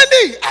said, Reverend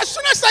D, as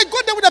soon as I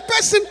got there with the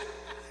person,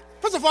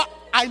 first of all,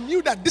 I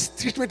knew that this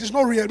treatment is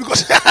not real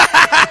because it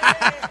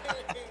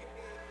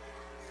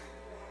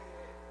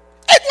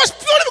was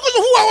purely because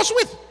of who I was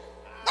with.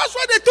 That's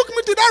why they took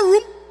me to that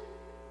room.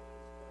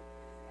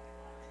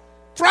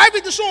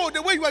 Private, so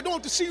the way you don't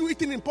want to see you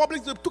eating in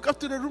public, they took us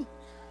to the room.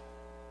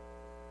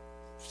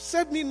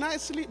 Served me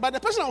nicely. But the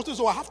person I was with,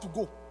 so I have to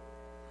go.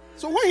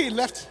 So when he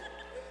left,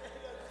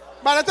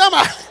 by the time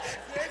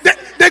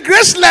the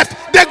grace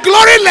left, the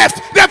glory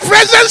left, the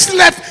presence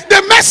left,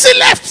 the mercy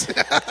left.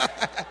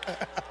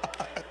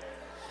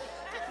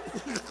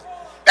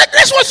 The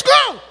grace was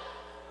gone.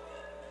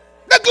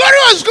 The glory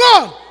was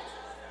gone.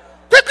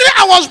 Quickly,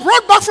 I was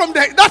brought back from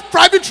that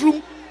private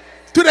room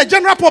to the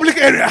general public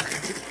area.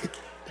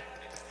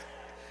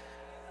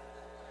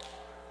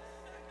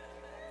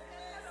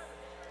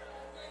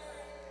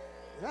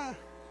 Yeah.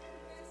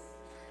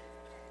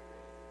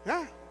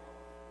 Yeah.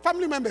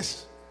 Family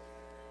members.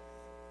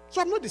 So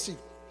I'm not deceived.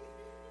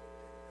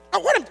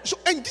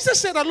 And Jesus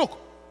said that, look,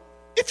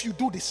 if you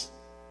do this,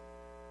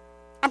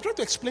 I'm trying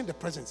to explain the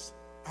presence.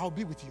 I'll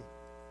be with you.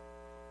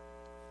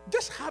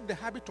 Just have the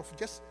habit of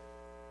just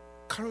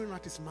carrying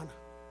out his manner,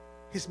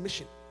 his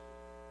mission.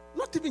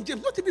 Not even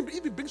James, not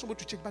even bring someone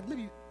to church, but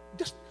maybe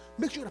just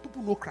make sure that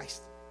people know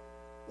Christ.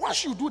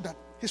 Once you do that,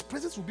 his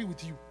presence will be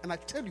with you. And I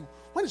tell you,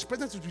 when his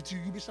presence is with you,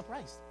 you'll be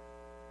surprised.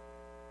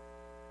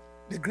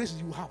 The grace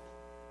you have,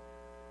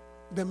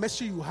 the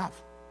mercy you have,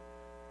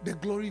 the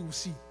glory you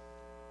see.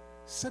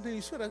 Suddenly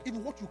you see that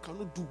even what you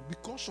cannot do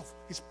because of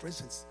his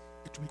presence,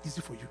 it will be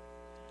easy for you.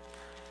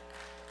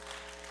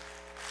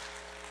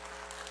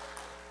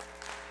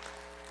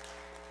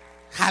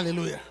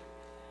 Hallelujah.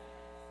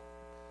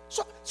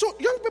 So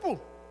young people,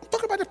 I'm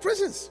talking about the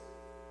presence.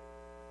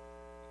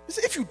 You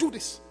see, if you do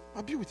this,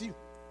 I'll be with you.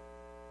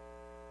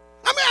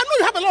 I mean, I know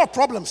you have a lot of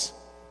problems.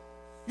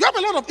 You have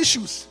a lot of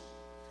issues.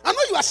 I know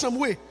you are some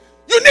way.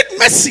 You need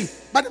mercy,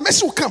 but the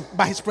mercy will come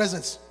by his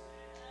presence.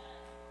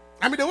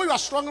 I mean, the way you are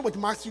struggling with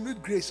marks, you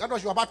need grace.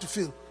 Otherwise, you're about to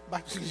fail.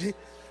 But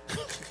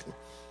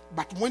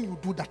when you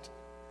do that,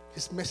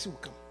 his mercy will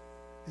come.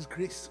 His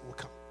grace will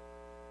come.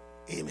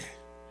 Amen.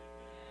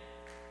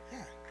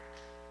 Yeah.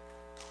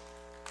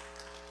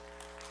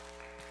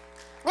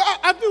 Well,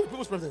 I've been with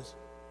people's presence.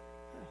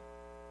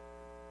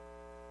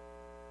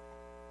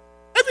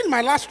 Yeah.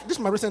 Even this is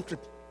my recent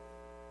trip.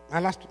 I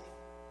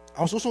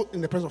was also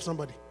in the presence of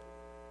somebody.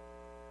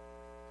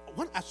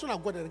 As soon as I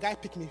got there, the guy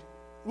picked me.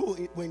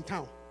 We were in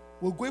town.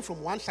 We're going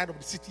from one side of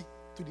the city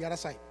to the other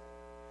side.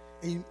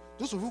 And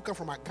those of you who come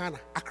from Ghana,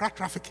 Accra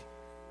traffic,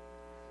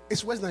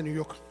 it's worse than New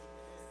York.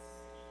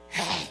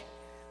 Hey,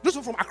 those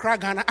who from Accra,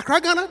 Ghana,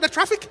 the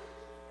traffic.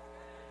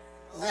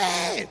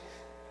 Hey.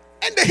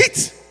 And the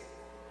heat.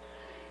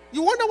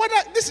 You wonder whether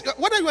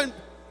you are,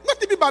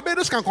 not even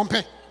Barbados can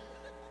compare.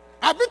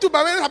 I've been to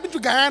Barbados, I've been to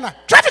Guyana.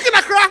 Traffic in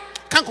Accra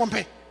can't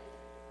compare.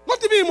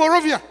 Not even in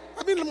Moravia.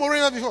 I've been in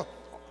Moravia before.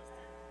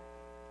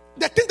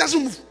 The thing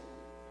doesn't move.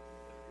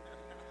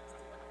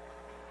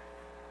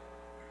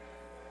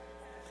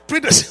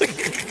 That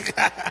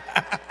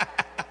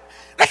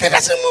thing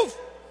doesn't move.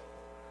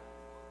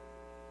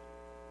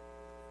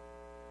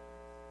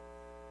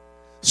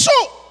 So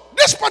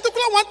this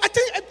particular one, I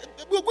think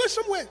we're going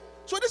somewhere.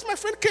 So this my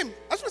friend came.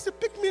 As soon as he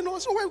picked me,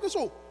 so where we go?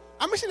 So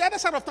I'm actually the other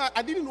side of town.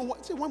 I didn't know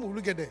what. Say, when will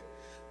we get there?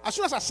 As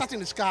soon as I sat in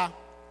his car,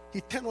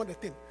 he turned on the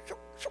thing.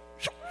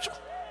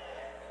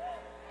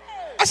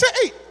 I said,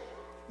 hey,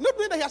 not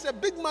knowing that he has a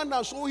big man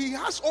now, so he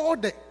has all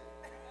the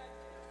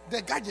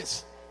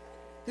gadgets.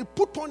 He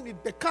put on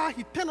the car,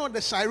 he turned on the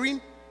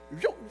siren,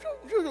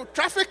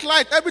 traffic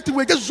light, everything.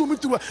 We're just zooming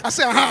through. I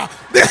said,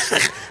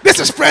 this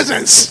is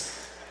presence.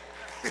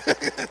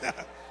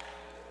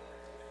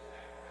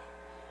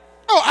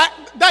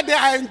 That day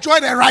I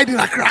enjoyed the ride in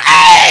Accra.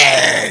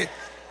 Hey!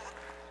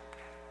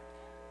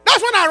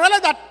 That's when I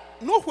realized that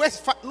nowhere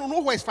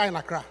is far in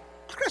Accra.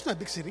 Accra is not a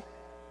big city.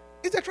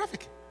 It's the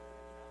traffic.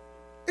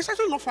 It's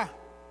actually not far.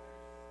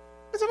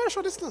 It's a very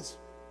short distance.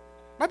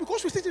 But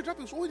because we sit in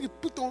traffic, so when you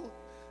put on,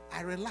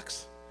 I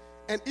relax.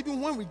 And even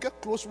when we get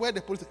close where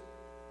the police,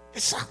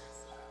 yes, sir.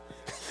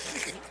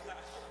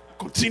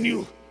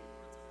 Continue.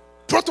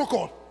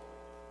 Protocol.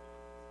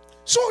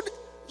 So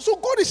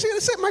God is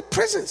saying, my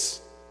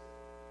presence.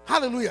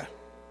 Hallelujah.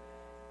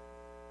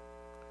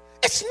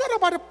 It's not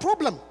about the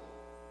problem.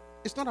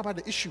 It's not about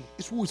the issue.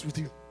 It's who is with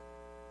you.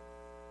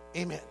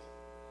 Amen.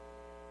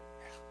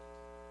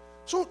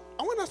 So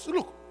I want us to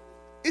look.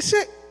 It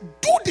said,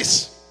 do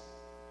this,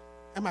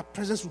 and my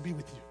presence will be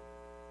with you.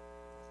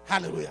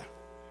 Hallelujah.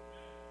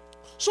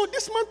 So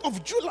this month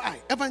of July,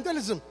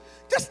 evangelism,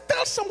 just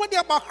tell somebody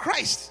about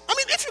Christ. I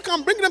mean, if you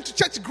can bring them to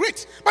church,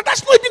 great. But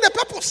that's not even the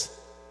purpose.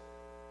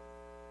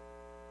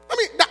 I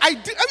mean, the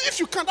idea, if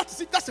you can,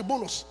 that's a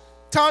bonus.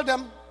 Tell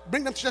them,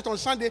 bring them to church on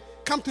Sunday,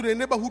 come to the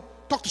neighborhood,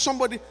 talk to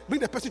somebody,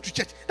 bring the person to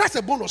church. That's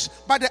a bonus.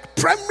 But the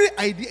primary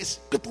idea is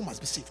people must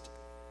be saved.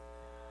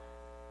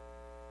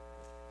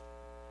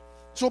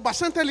 So by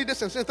center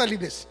leaders and center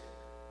leaders,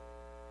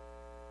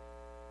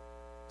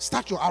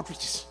 start your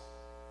outreaches.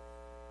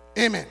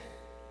 Amen.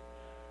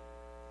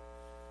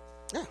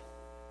 Yeah.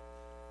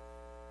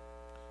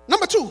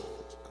 Number 2,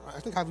 I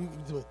think I've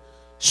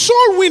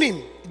soul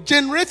winning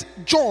generates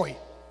joy.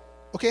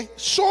 Okay?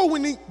 Soul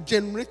winning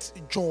generates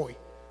joy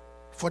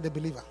for the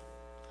believer.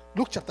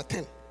 Luke chapter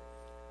 10,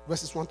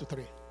 verses 1 to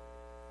 3.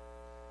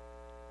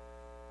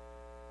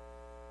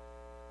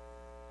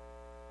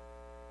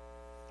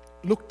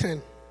 Luke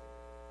 10,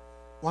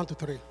 1 to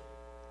 3.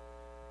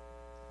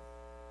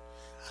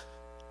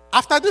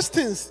 After these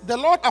things, the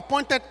Lord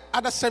appointed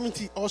other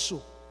 70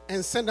 also,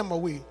 and sent them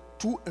away,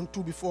 2 and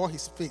 2 before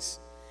his face,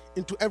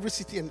 into every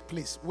city and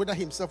place, whither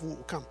himself will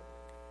come.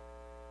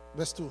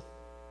 Verse 2.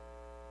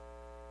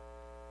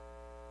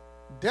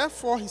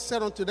 Therefore he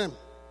said unto them,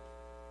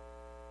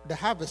 the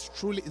harvest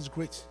truly is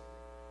great,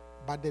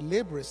 but the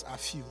laborers are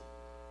few.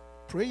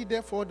 Pray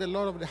therefore the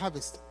Lord of the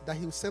harvest, that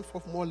he will send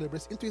forth more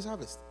laborers into his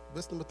harvest.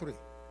 Verse number 3.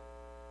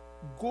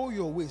 Go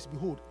your ways,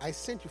 behold, I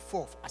sent you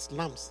forth as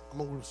lambs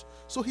among wolves.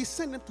 So he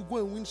sent them to go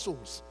and win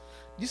souls.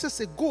 Jesus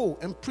said, go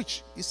and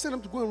preach. He sent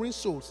them to go and win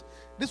souls.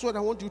 This is what I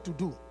want you to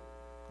do.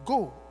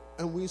 Go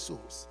and win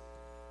souls.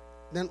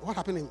 Then what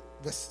happened in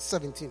verse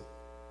 17?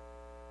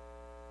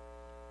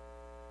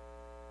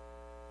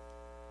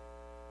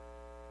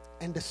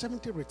 And the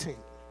 70 returned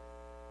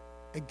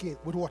again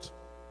with what?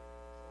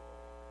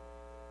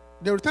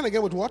 They returned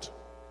again with what?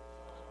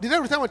 Did they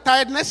return with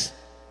tiredness?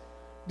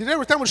 Did they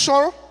return with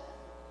sorrow?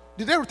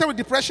 Did they return with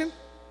depression?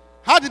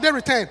 How did they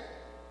return?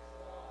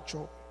 Joy.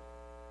 You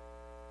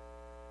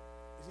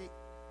see,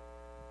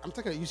 I'm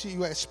talking, you see,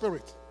 you are a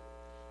spirit.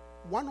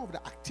 One of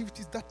the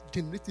activities that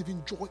generates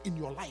even joy in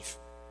your life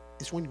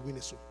is when you win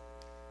a soul.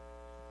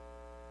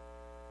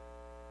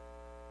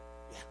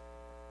 Yeah.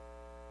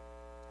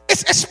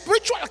 It's a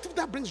spiritual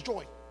activity that brings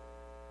joy.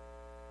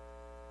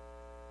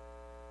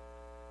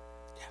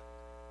 Yeah.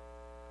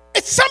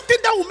 It's something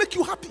that will make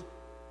you happy.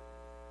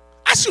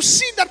 As you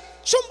see that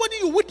somebody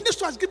you witness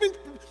to has given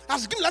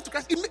life to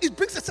Christ, it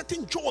brings a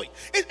certain joy.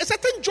 A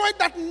certain joy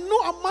that no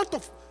amount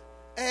of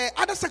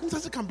other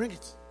circumstances can bring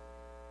it.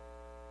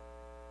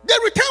 They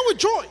return with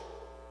joy.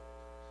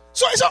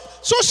 So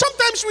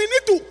sometimes we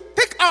need to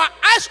take our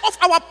eyes off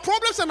our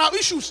problems and our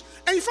issues,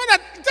 and you find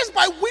that just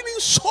by winning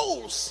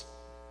souls,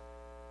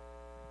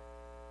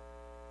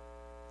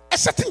 a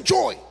certain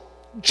joy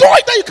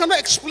that you cannot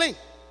explain.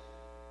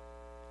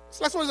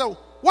 So that's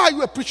why are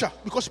you a preacher?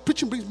 Because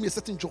preaching brings me a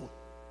certain joy.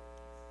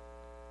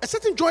 A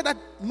certain joy that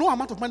no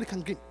amount of money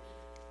can gain.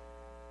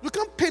 You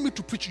can't pay me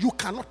to preach. You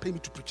cannot pay me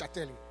to preach, I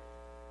tell you.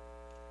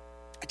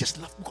 I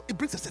just love because it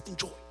brings a certain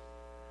joy.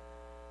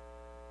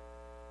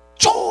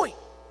 Joy.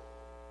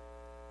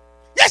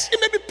 Yes, it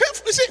may be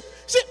painful.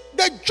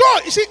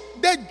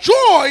 The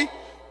joy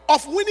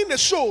of winning a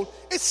soul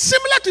is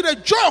similar to the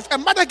joy of a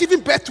mother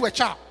giving birth to a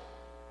child.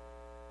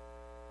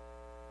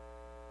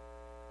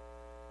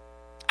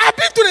 I've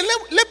been to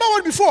the labor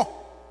ward before.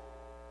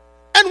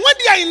 And when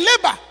they are in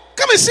labor,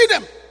 come and see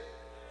them.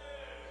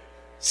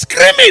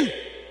 Screaming.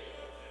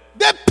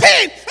 The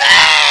pain.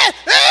 I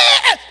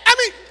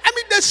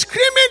mean, the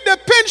screaming, the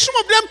pain.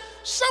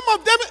 Some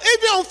of them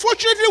even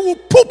unfortunately will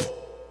poop.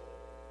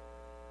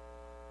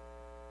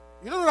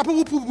 You don't know that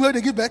people poop where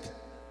they give birth?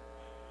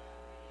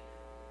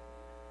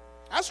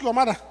 Ask your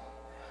mother.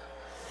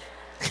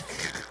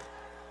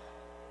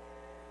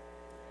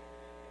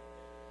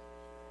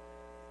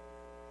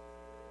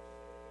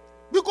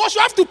 Because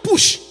you have to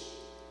push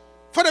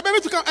for the baby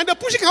to come, and the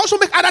pushing can also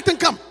make other things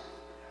come.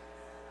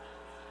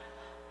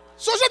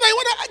 So that you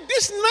want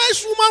this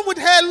nice woman with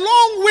her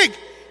long wig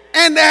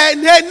and her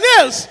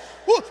nails,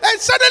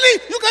 and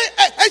suddenly you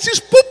can, and she's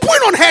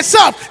pooping on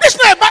herself. It's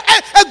not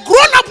a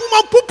grown-up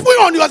woman pooping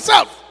on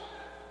yourself.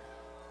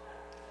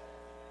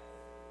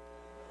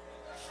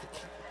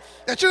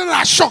 The children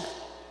are shocked.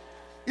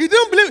 You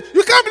can't believe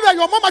that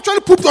your mom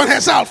actually pooped on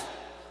herself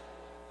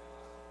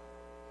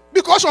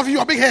because of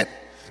your big head.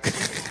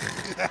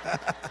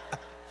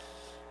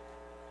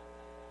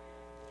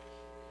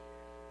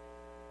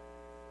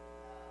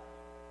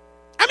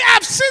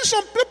 seen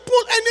some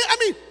people,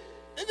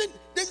 they're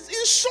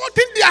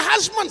insulting their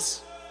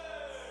husbands.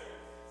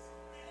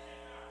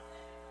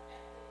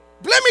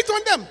 Blame it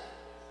on them.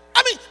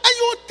 And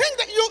you would think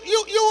that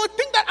you would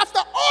think that after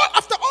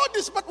all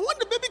this, but when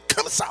the baby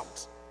comes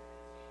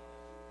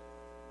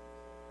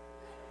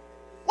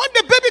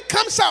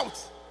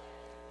out,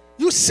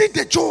 you see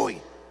the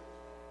joy,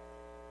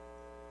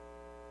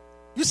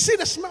 you see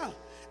the smile,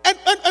 and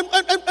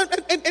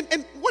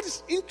what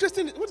is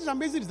interesting, what is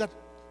amazing is that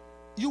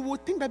you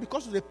would think that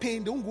because of the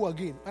pain they won't go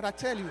again. But I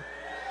tell you,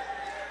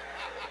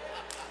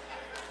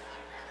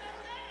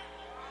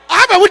 I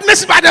have a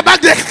witness by the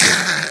back there.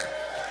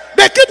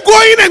 They keep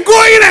going and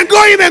going and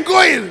going and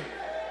going.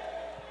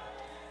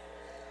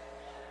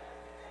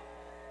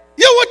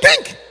 You would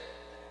think,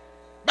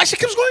 but she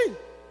keeps going.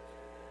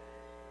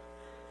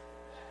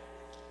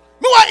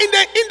 Meanwhile,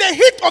 in the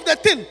heat of the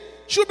thing,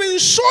 she'll be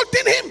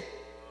insulting him.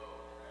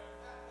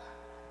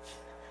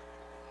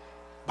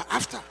 But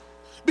after,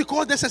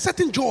 because there's a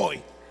certain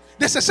joy.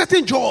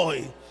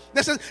 Including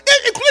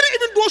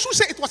even those who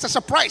say it was a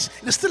surprise,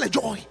 there's still a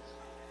joy.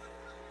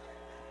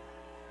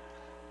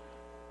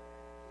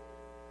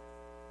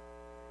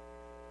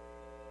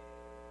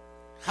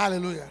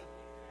 Hallelujah.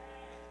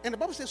 And the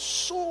Bible says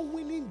soul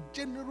winning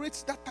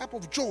generates that type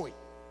of joy.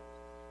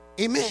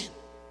 Amen.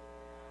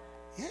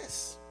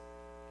 Yes.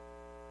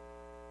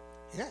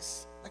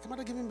 Yes. Like a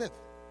mother giving birth.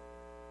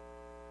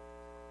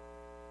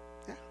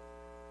 Yeah.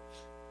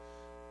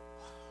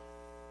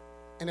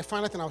 And the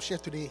final thing I'll share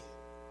today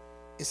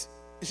is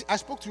I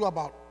spoke to you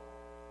about,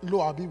 lo,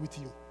 I'll be with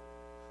you.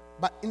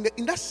 But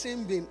in that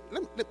same vein,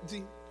 let me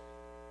see.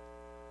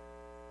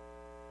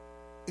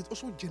 It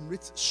also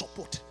generates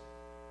support.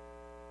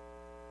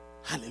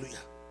 Hallelujah.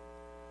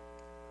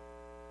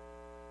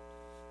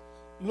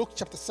 Luke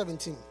chapter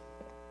 17.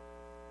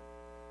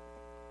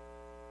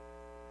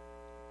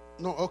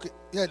 No, okay.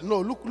 Yeah,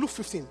 no, Luke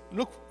 15.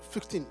 Luke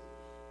 15.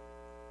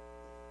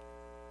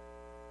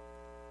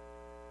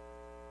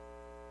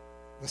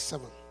 Verse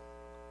 7.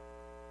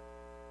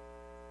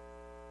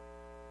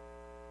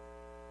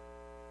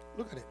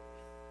 Look at it.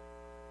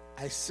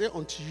 I say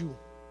unto you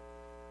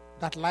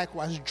that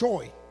likewise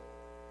joy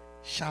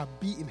shall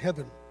be in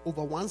heaven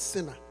over one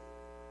sinner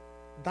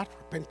that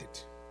repented,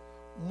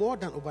 more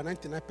than over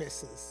 99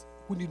 persons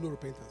who need no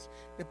repentance.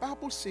 The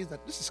Bible says that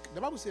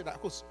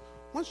of course,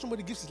 when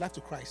somebody gives his life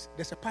to Christ,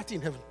 there's a party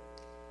in heaven.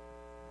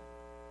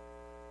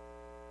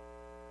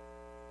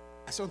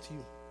 I say unto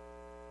you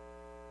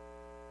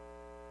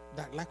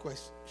that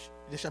likewise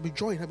there shall be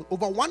joy in heaven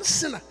over one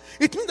sinner.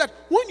 It means that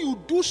when you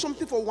do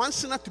something for one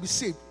sinner to be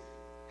saved,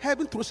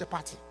 heaven throws a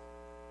party.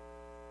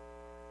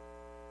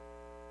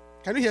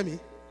 Can you hear me?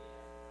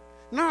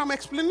 Now I'm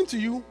explaining to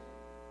you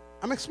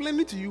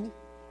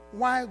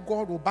why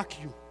God will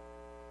back you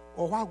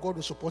or why God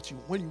will support you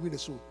when you win a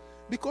soul.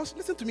 Because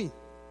listen to me,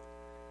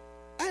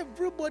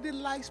 everybody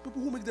likes people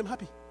who make them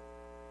happy.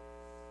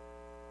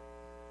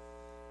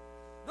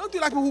 Don't you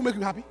like people who make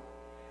you happy?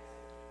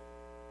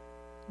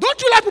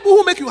 Don't you like people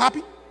who make you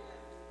happy?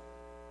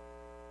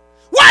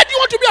 Why do you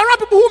want to be around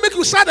people who make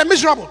you sad and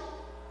miserable?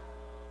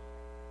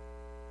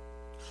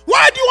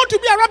 Why do you want to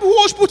be around people who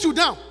always put you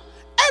down?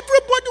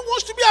 Everybody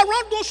wants to be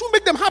around those who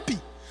make them happy.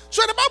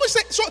 So the Bible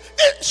says,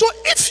 so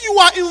if you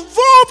are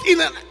involved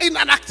in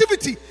an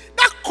activity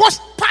that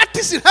causes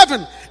parties in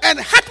heaven and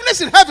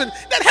happiness in heaven,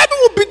 then heaven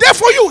will be there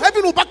for you.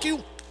 Heaven will back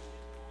you.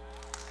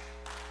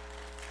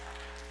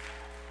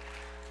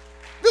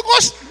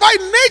 Because by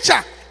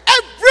nature,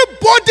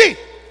 everybody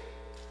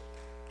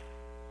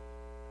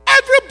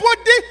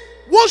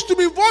wants to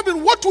be involved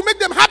in what will make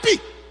them happy.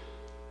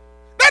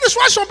 That is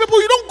why some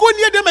people, you don't go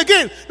near them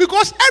again.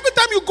 Because every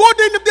time you go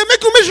there, they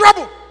make you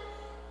miserable.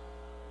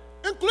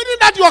 Including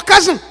that your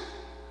cousin.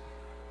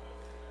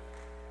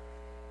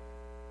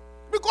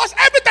 Because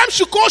every time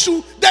she calls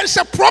you, there is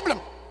a problem.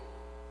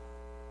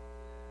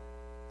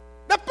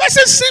 The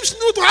person seems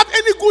not to have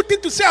any good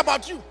thing to say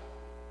about you.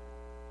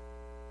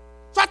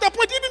 So at the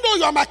point, even though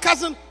you are my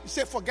cousin, you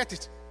say, forget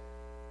it.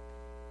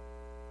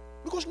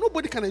 Because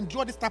nobody can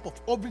enjoy this type of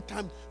every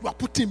time you are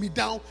putting me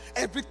down,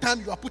 every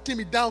time you are putting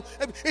me down.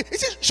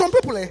 Some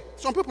people,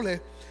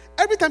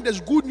 every time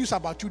there's good news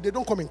about you, they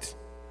don't comment.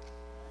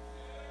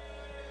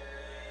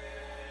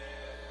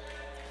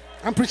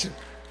 I'm preaching.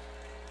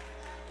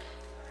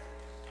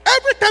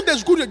 Every time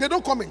there's good news, they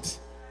don't comment.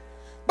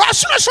 But as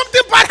soon as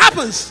something bad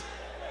happens,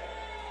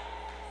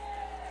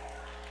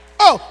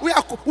 oh, we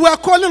are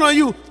calling on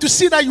you to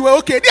see that you are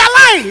okay. They are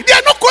lying. They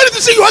are not calling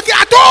to see you okay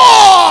at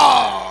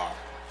all.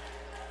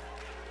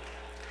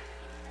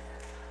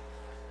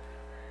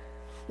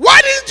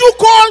 Why didn't you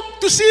call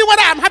to see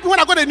whether I'm happy when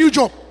I got a new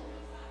job?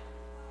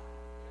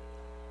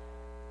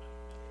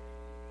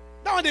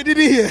 That one they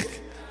didn't hear.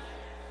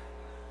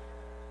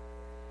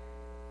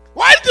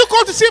 Why did you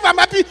call to see if I'm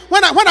happy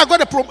when I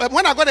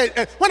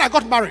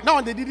got married? That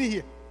one they didn't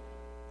hear.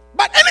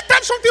 But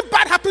anytime something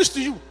bad happens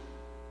to you,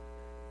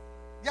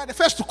 they are the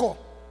first to call.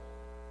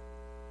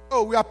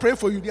 Oh, we are praying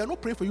for you. They are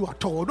not praying for you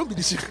at all. Don't be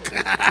deceived.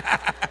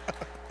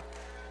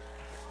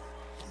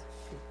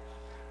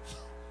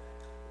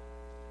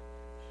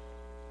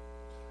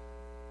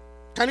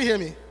 Can you hear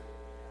me?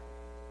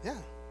 Yeah.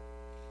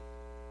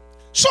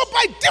 So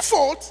by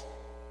default,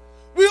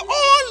 we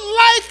all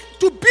like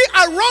to be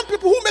around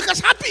people who make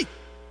us happy.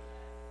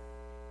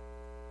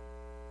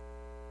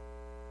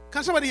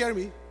 Can somebody hear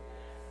me?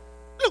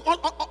 Look,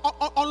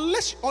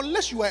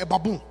 unless you are a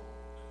baboon.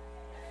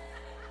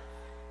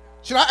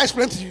 Should I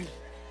explain to you?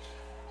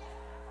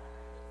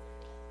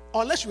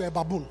 Unless you are a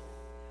baboon.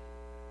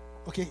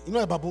 Okay, you know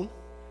a baboon?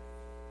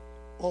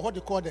 Or what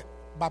they call the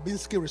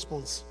Babinski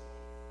response.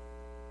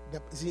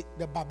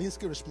 The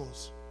Babinski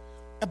response.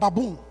 A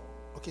baboon.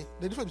 Okay,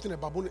 the difference between a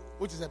baboon,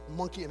 which is a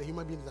monkey, and a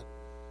human being is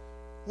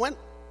that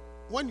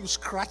when you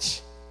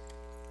scratch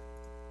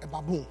a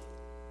baboon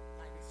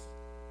like this,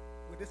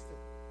 with this thing,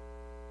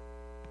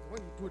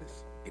 when you do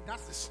this, it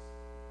does this.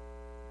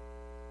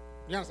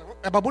 You understand?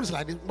 A baboon is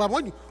like this, but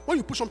when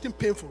you put something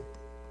painful,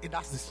 it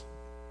does this.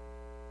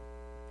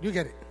 Do you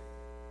get it?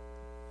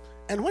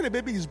 And when a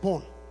baby is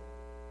born,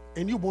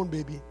 a newborn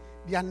baby,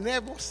 their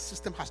nervous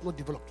system has not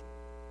developed.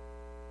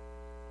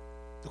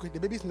 Okay,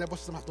 the baby's nervous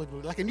system has not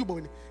developed. Like a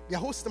newborn, their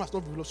whole system has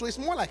not developed. So it's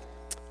more like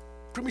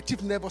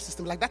primitive nervous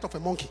system, like that of a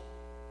monkey.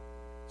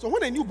 So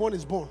when a newborn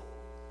is born,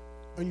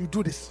 and you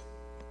do this,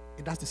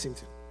 it does the same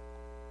thing.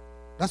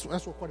 That's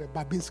what we call a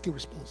Babinski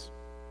response.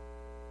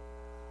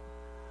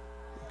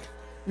 Okay.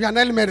 We are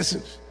early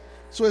medicine.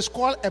 So it's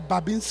called a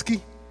Babinski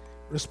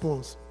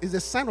response. It's a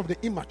sign of the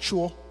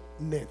immature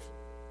nerve.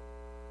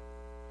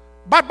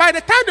 But by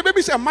the time the baby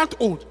is a month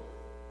old,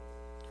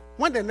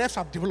 when the nerves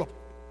have developed,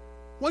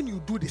 when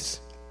you do this,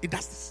 it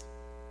does this.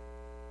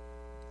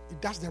 It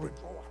does the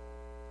withdrawal.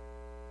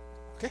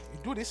 Okay? You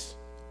do this,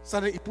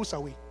 suddenly it pulls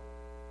away.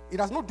 It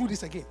does not do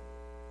this again.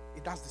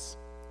 It does this.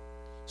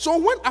 So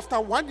when after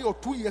 1 year or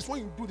 2 years, when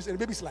you do this and the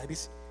baby is like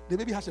this, the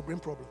baby has a brain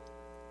problem.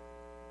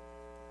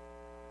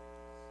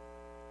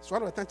 So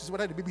one of the times to see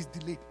whether the baby is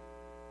delayed.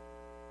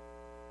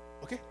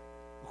 Okay?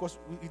 Because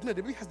the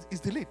baby is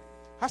delayed.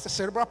 Has a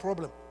cerebral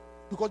problem.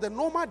 Because the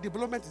normal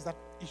development is that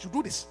you should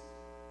do this.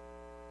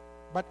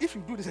 But if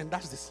you do this and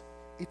does this,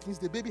 it means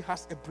the baby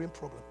has a brain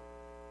problem.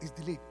 It's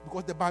delayed.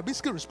 Because the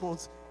Babinski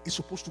response is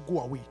supposed to go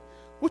away.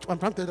 Which I'm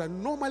trying to tell you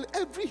that normally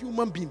every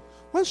human being,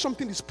 when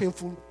something is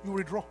painful, you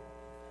withdraw.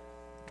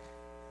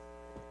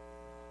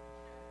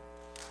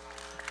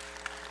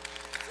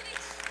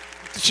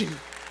 Teaching.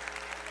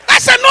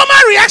 That's a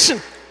normal reaction.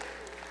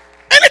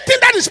 Anything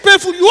that is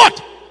painful, you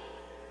what?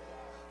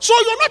 So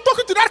you're not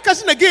talking to that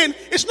person again.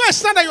 It's not a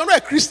sign that you're not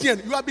a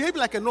Christian. You are behaving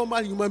like a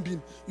normal human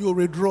being. You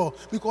withdraw.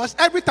 Because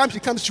every time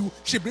she comes to you,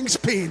 she brings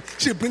pain.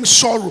 She brings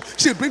sorrow.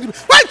 She brings...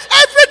 Well,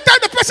 every time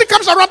the person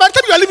comes around, by the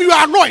time you are leaving, you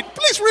are annoyed.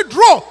 Please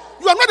withdraw.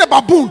 You are not a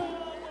baboon.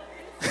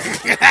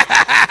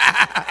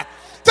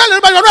 Tell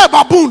everybody you're not a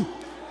baboon.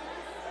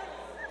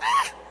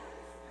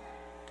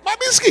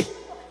 Babinski.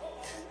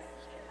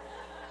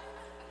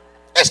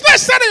 It's not a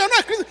sign that you're not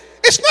a Christian.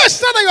 It's not a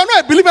sign that you're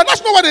not a believer.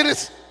 That's not what it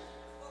is.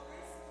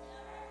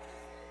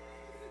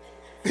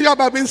 You're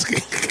Babinski.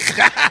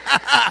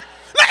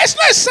 No, it's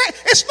not a sign.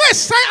 It's not a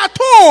sign at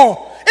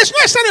all. It's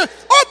not a sign.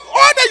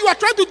 All that you are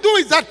trying to do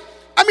is that,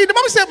 I mean, the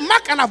Bible says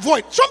mark and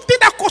avoid. Something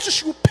that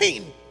causes you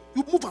pain,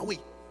 you move away.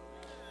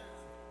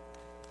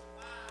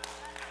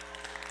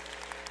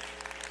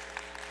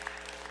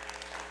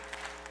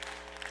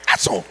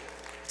 That's all.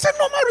 It's a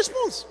normal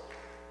response.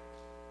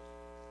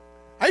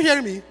 Are you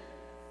hearing me?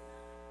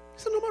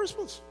 It's a normal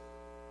response.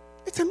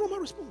 It's a normal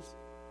response.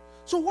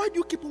 So why do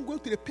you keep on going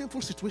to the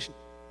painful situation?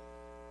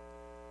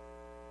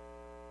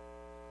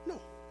 No,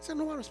 it's a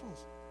normal response.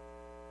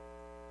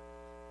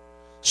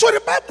 So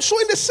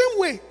in the same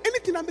way,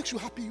 anything that makes you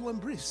happy, you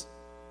embrace.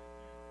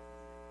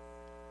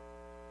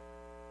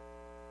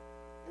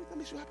 Anything that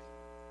makes you happy.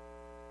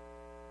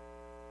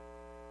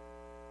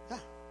 Yeah.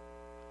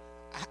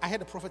 I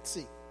heard a prophet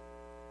say,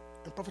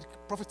 and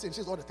prophet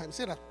says all the time, he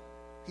said that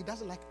he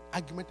doesn't like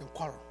argument and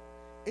quarrel.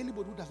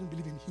 Anybody who doesn't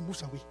believe in him, he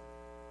moves away.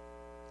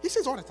 He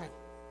says all the time.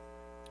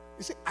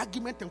 He says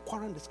argument and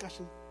quarrel and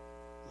discussion.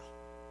 No.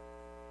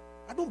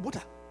 I don't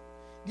bother.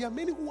 There are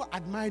many who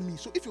admire me.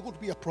 So if you're going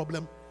to be a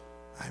problem,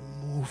 I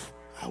move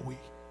away.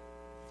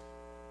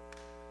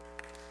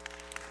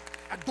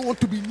 I don't want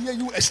to be near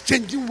you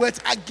exchanging words,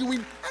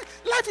 arguing.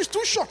 Life is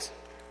too short.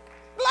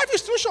 Life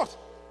is too short.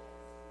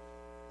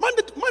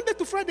 Monday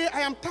to Friday,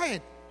 I am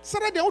tired.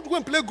 Saturday, I want to go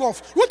and play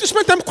golf. You want to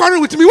spend time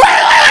quarreling with me?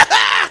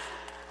 Life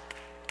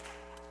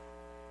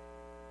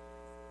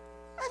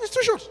is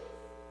too short.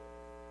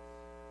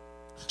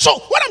 So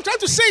what I'm trying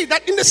to say is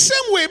that in the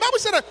same way, the Bible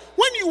said that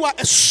when you are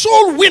a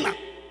soul winner,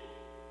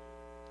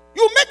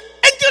 you make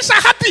angels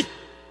are happy.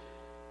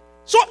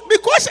 So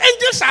because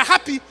angels are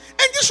happy,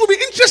 angels will be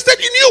interested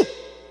in you.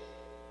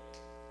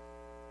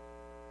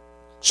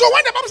 So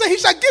when the Bible says he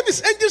shall give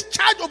his angels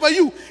charge over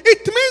you,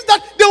 it means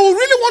that they will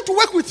really want to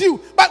work with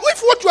you. But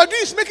if what you are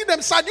doing is making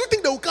them sad, do you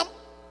think they will come?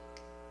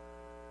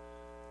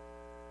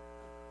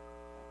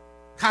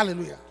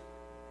 Hallelujah.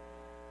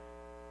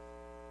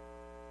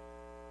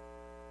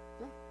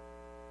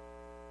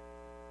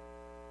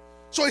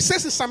 So it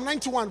says in Psalm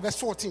 91 verse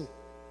 14.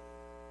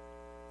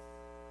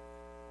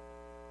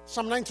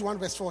 Psalm 91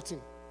 verse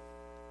 14.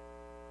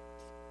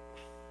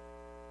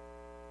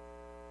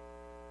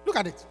 Look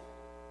at it.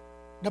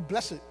 The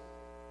blessing.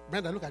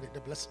 Brenda, look at it.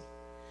 The blessing.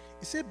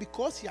 He said,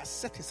 because he has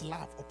set his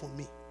love upon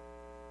me.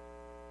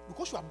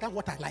 Because you have done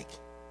what I like.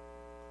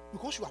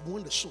 Because you have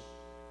won the soul.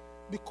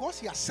 Because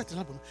he has set his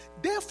love upon me.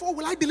 Therefore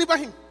will I deliver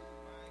him.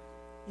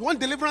 You want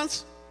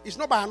deliverance? It's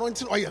not by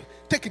anointing oil.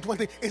 Take it one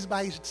thing. It's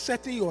by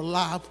setting your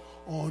love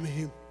on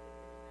him.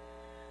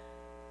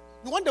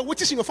 You want the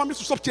witches in your family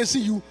to stop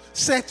chasing you?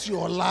 Set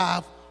your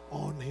love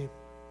on him.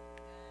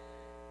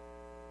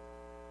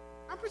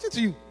 I'm preaching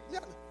to you. Yeah.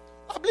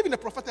 I believe in the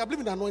prophet, I believe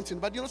in the anointing,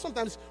 but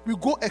sometimes we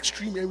go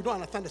extreme and we don't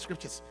understand the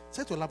scriptures.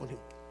 Set your love on him.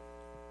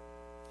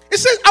 He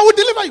says, I will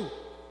deliver you.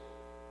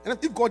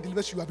 And if God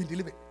delivers you, you have been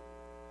delivered.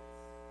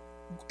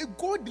 If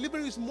God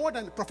delivering you is more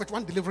than the prophet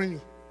one delivering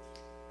you.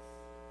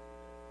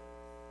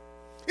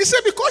 He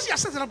said, because he has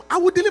set it up, I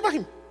will deliver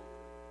him.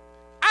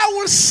 I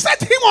will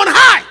set him on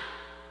high.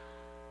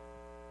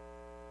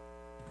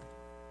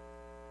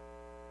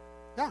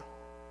 Yeah.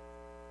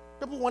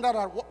 People wonder,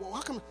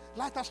 how come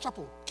Lighthouse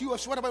Chapel,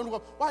 QFC, whatever,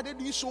 why are they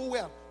doing so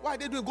well? Why are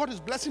they doing? God is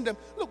blessing them.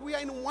 Look, we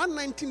are in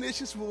 190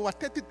 nations with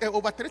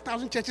over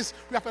 3,000 churches.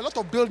 We have a lot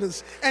of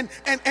buildings. And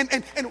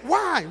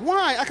why?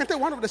 Why? I can tell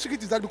you one of the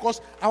secrets is that because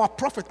our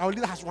prophet, our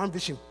leader, has one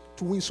vision: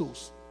 to win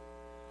souls.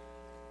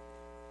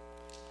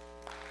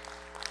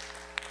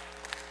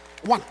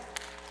 One.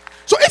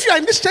 So if you are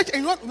in this church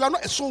and you are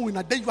not a soul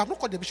winner, then you have not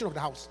got the vision of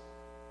the house.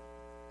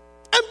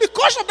 And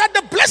because of that,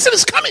 the blessing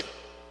is coming.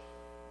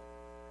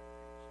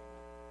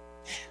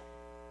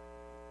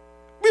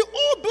 We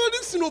own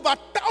buildings in over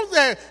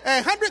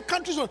 100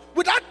 countries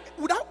without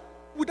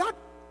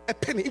a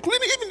penny,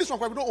 including even this one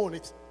where we don't own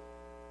it.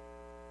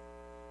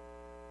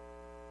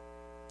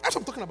 That's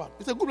what I'm talking about.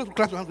 It's a good way to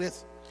clap your hands.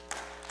 Yes.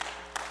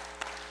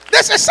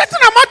 There's a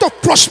certain amount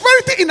of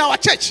prosperity in our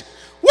church,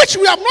 which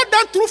we have not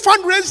done through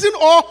fundraising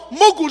or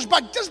moguls,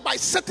 but just by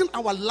setting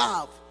our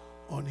love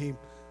on him.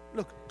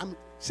 Look,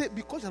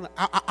 because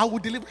I will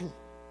deliver him.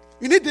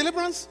 You need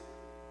deliverance?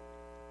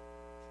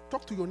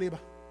 Talk to your neighbor.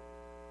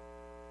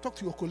 Talk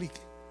to your colleague.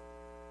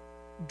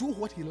 Do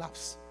what he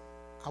loves.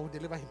 I will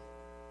deliver him.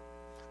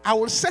 I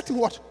will set him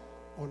what?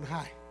 On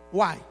high.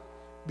 Why?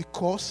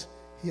 Because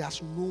he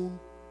has known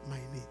my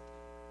name.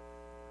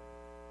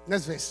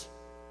 Next verse.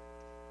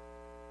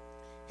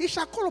 He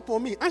shall call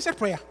upon me. Answer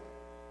prayer.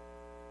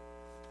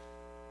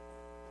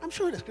 I'm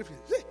showing the scripture.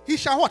 He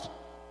shall what?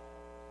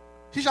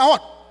 He shall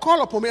what?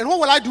 Call upon me. And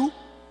what will I do?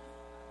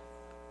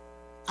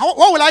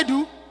 What will I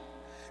do?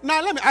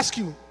 Now let me ask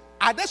you.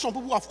 Are there some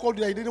people who have called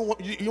you that you don't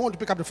want to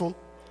pick up the phone?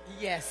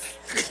 Yes.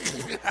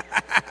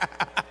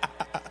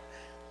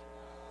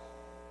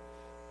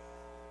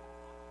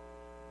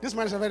 This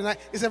man is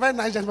a very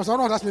nice gentleman, so I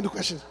don't ask many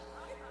questions.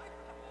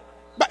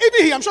 But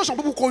even here, I'm sure some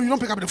people call you don't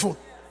pick up the phone.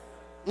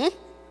 There's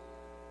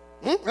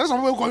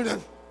some people who call you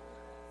then.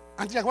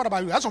 Auntie, what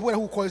about you? There's some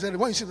people who call you and say,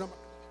 when you see the number,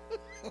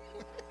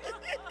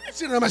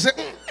 see the number, say,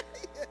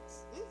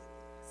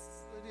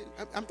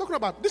 I'm talking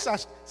about, these are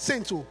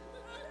saints,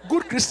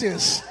 good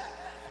Christians.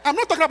 I'm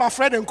not talking about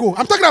Fred and Co.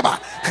 I'm talking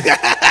about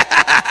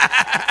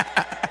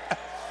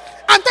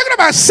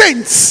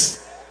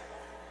saints.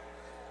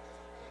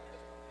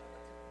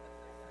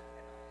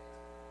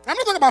 I'm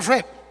not talking about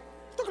Fred.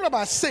 I'm talking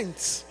about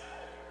saints.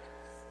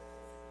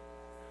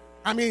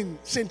 I mean,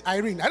 Saint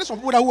Irene. I know some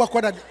people who are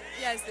called that.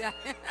 Yes, yeah.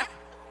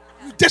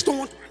 You just don't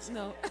want to.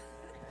 No.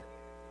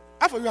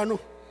 Half of you are no.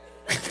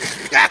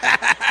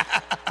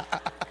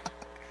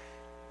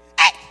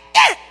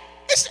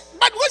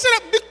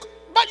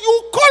 But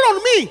you call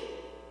on me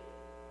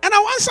and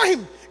I'll answer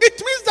him. It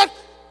means that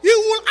he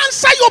will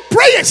answer your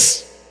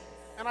prayers.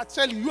 And I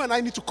tell you, you and I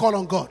need to call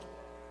on God.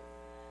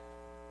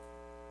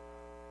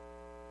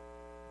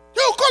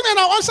 You will call me and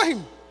I'll answer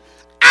him.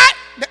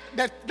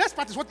 The next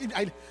part is what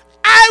I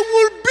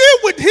will be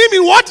with him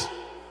in what?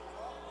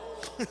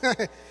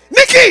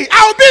 Nikki,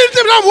 I will be with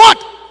him in what?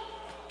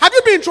 Have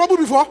you been in trouble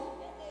before?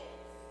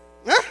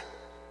 Huh?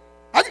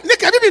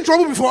 Nikki, have you been in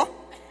trouble before?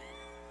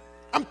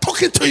 I'm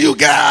talking to you,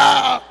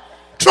 girl.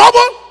 Trouble?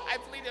 I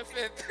plead the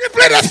fifth. You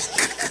plead the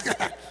fifth.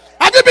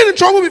 Have you been in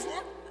trouble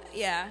before?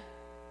 Yeah.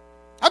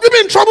 Have you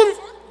been in trouble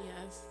before?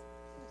 Yes.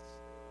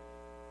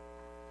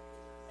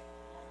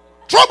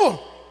 Trouble.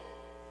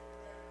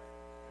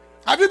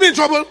 Have you been in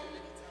trouble?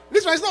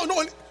 This one is not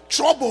only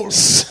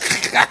troubles.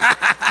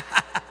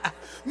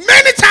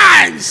 Many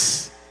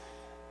times.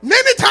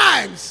 Many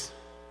times.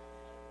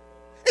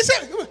 He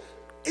said,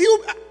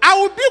 I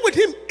will be with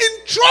him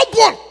in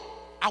trouble.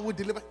 I will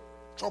deliver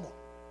trouble.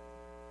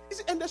 You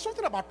see, and there's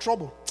something about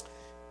trouble.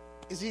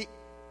 You see,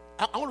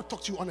 I want to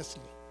talk to you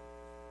honestly.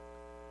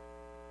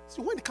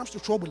 See, when it comes to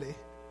trouble,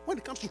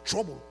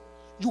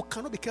 you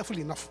cannot be careful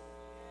enough.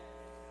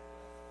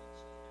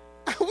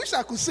 I wish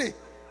I could say,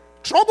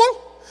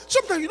 trouble?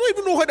 Sometimes you don't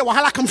even know where the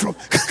wahala comes from.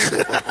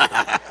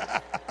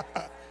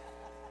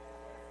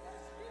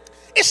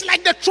 It's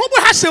like the trouble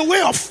has a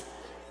way of.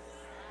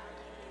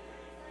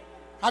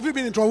 Have you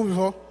been in trouble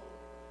before?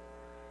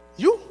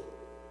 You?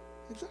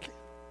 Exactly.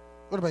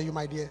 What about you,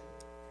 my dear?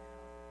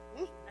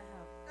 I have.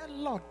 A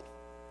lot.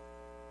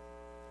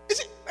 You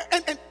see,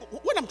 and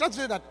what I'm trying to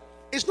say is that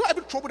it's not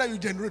every trouble that you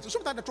generate.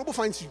 Sometimes the trouble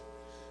finds you.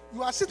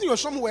 You are sitting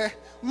somewhere,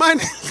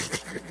 minding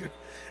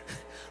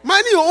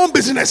your own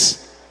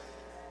business.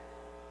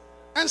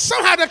 And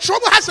somehow the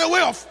trouble has a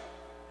way of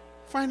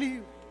finding you.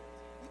 You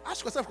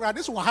ask yourself,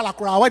 this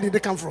wahala, where did they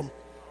come from?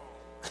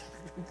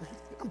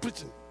 I'm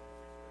preaching.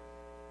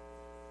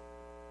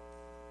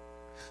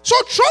 So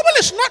trouble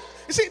is not,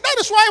 you see, that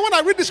is why when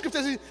I read the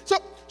scriptures, so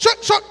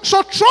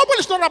trouble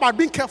is not about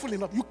being careful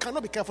enough. You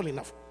cannot be careful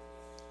enough.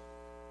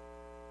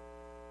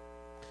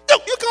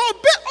 You can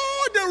obey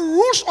all the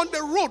rules on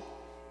the road.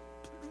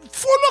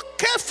 Follow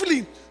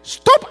carefully.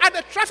 Stop at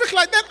the traffic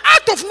light. Then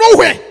out of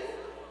nowhere,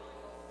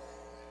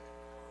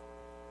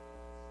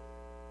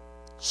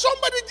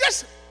 somebody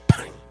just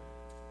bang.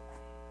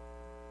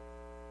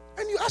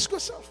 And you ask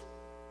yourself,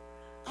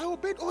 I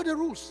obeyed all the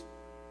rules.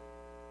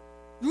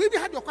 You even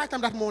had your quiet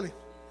time that morning.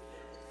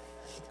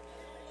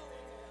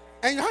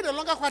 And you had a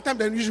longer quiet time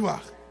than usual.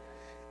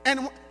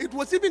 And it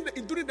was even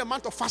during the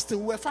month of fasting.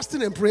 We were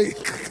fasting and praying.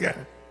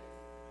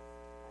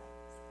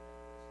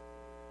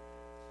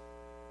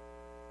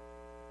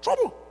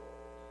 Trouble.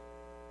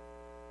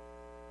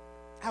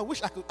 I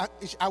wish I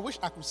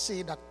could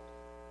say that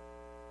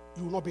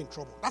you will not be in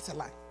trouble. That's a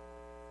lie.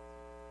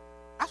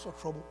 As for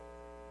trouble,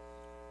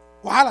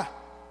 wahala.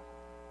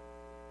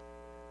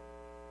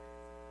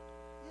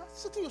 You are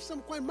sitting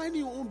yourself quiet, minding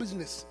your own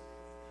business.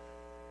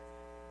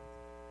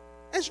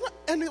 And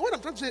what I'm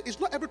trying to say, it's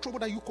not every trouble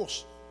that you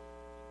cause.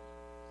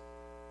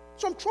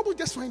 Some trouble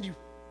just find you.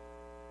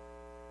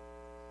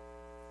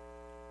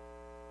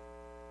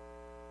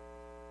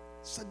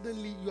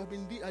 Suddenly, you have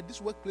been at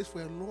this workplace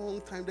for a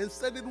long time. Then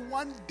suddenly,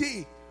 one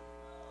day,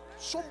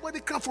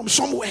 somebody come from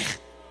somewhere.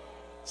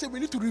 Say, we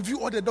need to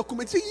review all the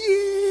documents. Say,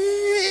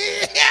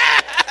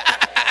 yeah!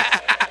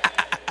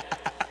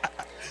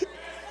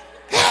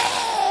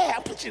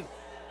 I'm preaching.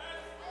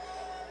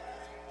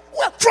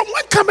 Well, from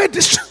when came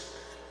this?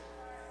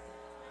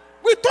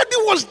 We thought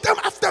it was them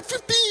after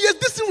 15 years.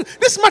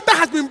 This matter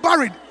has been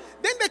buried.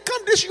 Then they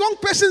come, this young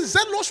person,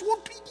 zealous,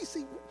 want to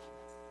say,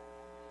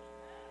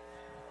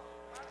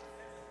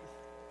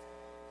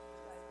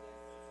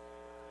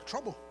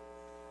 trouble.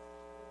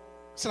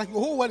 It's like your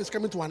whole world is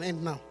coming to an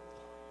end now.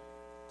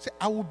 Say,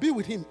 I will be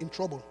with him in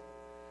trouble.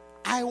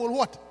 I will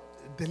what?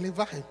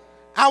 Deliver him.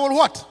 I will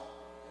what?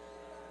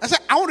 I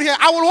said, I want to hear,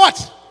 I will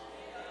what?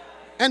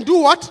 And do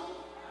what?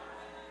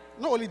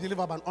 Not only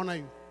deliver, but honor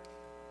you.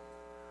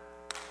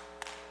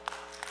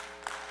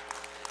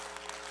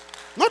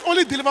 Not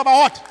only deliver, but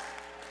what?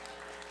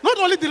 Not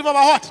only deliver,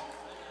 but what?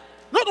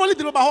 Not only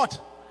deliver, but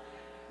what?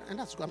 And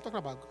that's good. I'm talking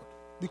about God.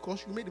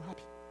 Because you made him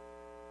happy.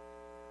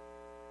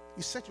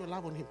 You set your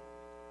love on him.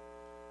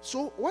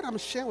 So what I'm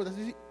sharing with us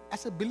is,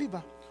 as a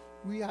believer,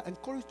 we are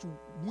encouraged to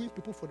win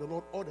people for the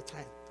Lord all the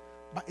time.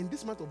 But in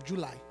this month of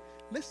July,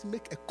 let's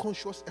make a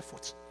conscious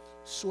effort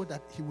so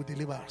that he will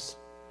deliver us.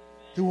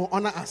 He will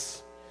honor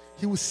us.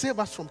 He will save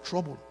us from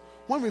trouble.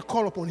 When we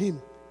call upon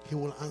him, he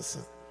will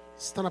answer.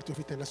 Stand up to your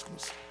feet and let's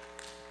close.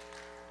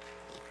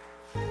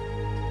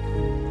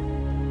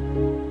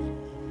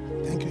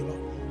 Thank you, Lord.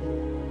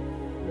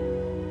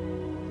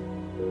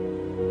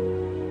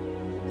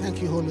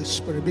 Thank you, Holy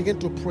Spirit. Begin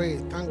to pray.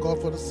 Thank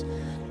God for this.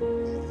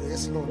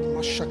 Yes, Lord.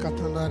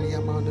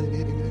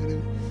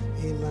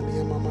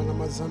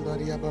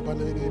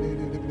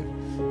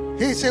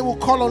 He said, will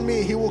call on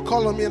me. He will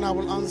call on me and I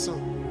will answer.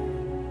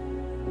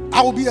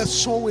 I will be a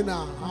soul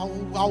winner. I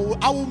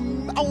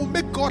will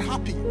make God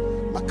happy.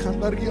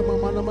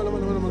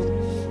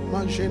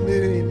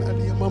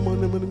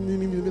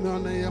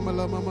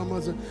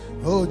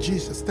 Oh,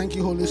 Jesus. Thank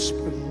you, Holy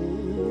Spirit.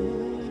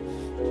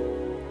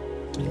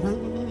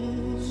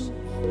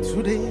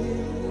 Today,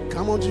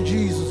 come on to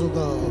Jesus, oh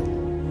God.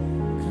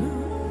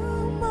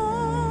 Come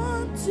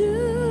on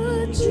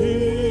to Jesus.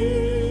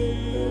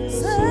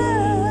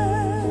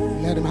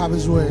 Let him have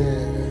his way.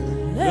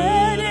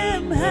 Let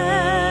him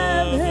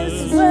have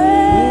his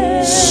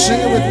way. Sing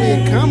it with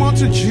me. Come on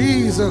to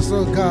Jesus,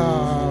 oh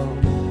God.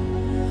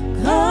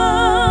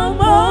 Come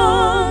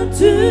on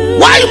to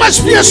Why you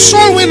must be a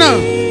soul winner?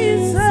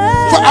 Jesus.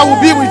 For I will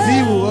be with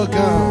you, oh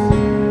God.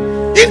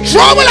 In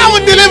trouble, I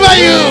will deliver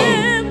you.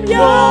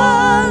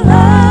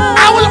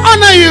 I will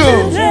honor you.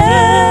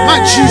 My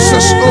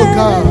Jesus, oh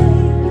God.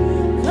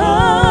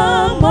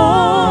 Come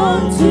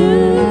on to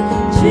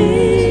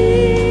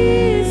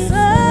Jesus.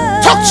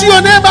 Talk to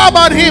your neighbor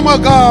about him, oh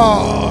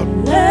God.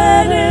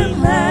 Let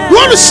him have You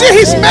want to see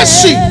his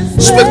mercy?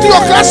 Speak to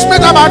your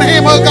classmate about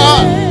him, oh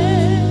God.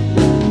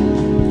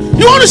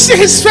 You want to see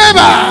his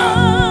favor?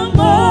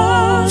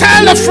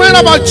 Tell a friend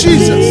about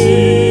Jesus.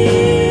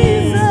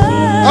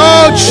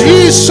 Oh,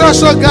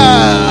 Jesus, oh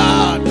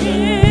God.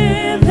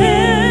 Give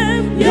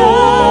him your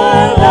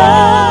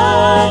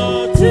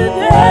love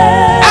today.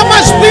 I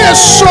must be a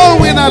soul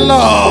winner,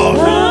 Lord.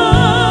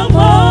 Come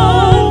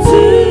on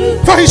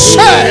to For he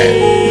said,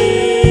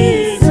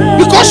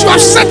 Jesus. because you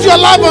have set your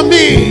love on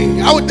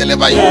me, I will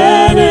deliver you.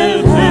 Let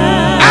him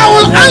have I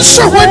will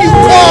answer when you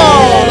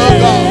call, oh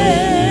God.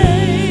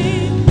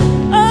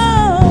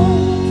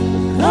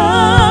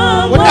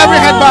 Come With every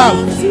head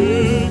bowed.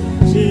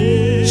 to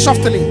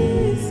softly.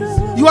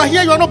 You are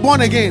here, you are not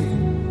born again.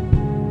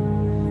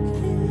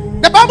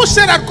 The Bible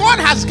said that God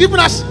has given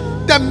us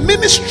the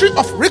ministry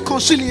of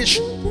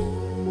reconciliation.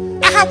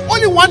 I have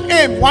only one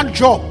aim, one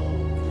job,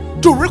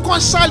 to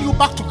reconcile you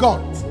back to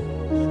God.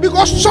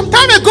 Because some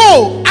time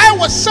ago, I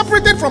was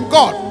separated from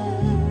God.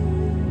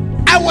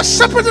 I was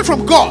separated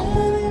from God.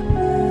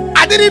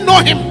 I didn't know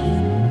Him.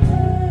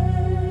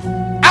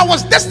 I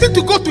was destined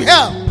to go to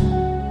hell.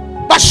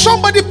 But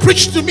somebody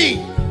preached to me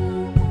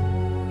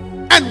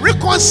and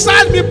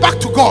reconciled me back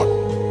to God.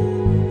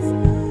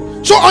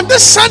 So on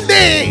this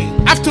Sunday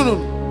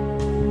afternoon,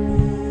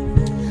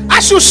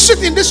 as you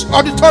sit in this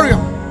auditorium,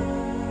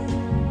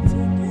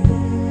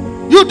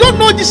 you don't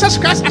know Jesus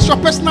Christ as your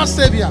personal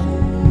Savior.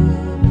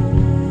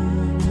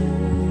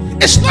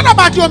 It's not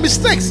about your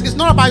mistakes. It's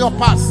not about your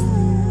past.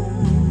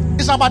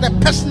 It's about a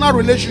personal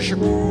relationship.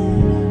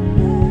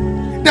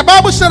 The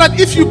Bible said that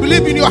if you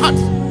believe in your heart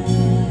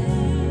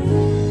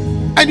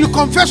and you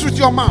confess with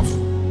your mouth,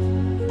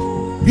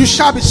 you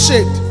shall be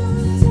saved.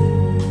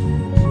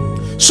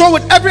 So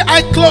with every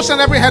eye closed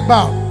and every head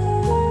bowed,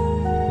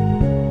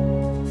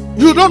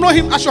 you don't know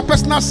Him as your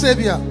personal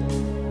Savior.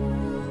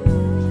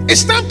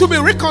 It's time to be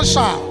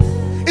reconciled.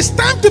 It's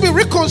time to be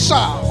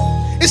reconciled.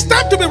 It's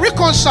time to be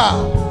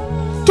reconciled.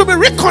 To be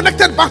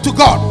reconnected back to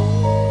God.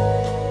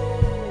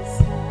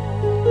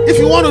 If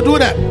you want to do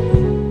that,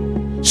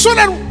 so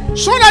that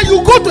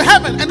you go to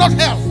heaven and not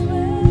hell.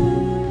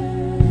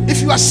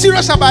 If you are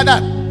serious about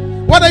that,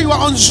 whether you are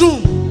on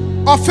Zoom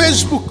or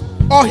Facebook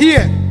or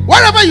here,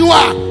 wherever you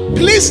are,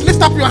 please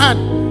lift up your hand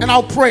and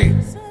I'll pray.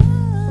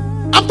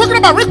 I'm talking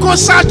about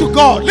reconcile to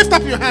God. Lift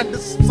up your hand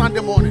this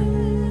Sunday morning.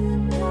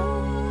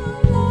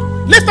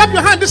 Lift up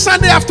your hand this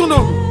Sunday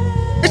afternoon.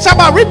 It's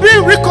about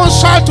being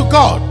reconciled to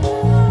God.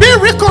 Be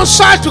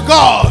reconciled to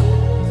God.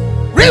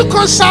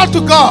 Reconciled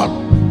to God.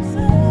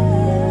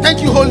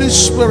 Thank you, Holy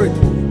Spirit.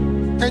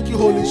 Thank you,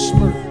 Holy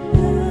Spirit.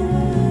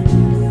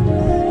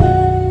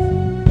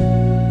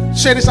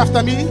 Say this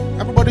after me.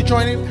 Everybody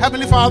join in.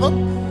 Heavenly Father,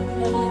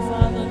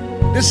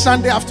 this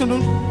Sunday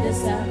afternoon,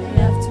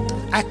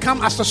 I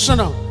come as a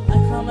sinner.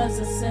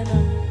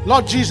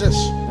 Lord Jesus,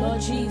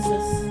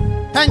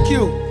 thank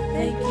you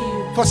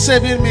for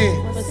saving me.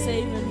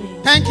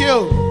 Thank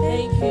you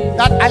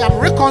that I am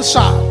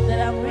reconciled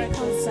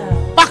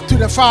back to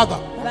the Father.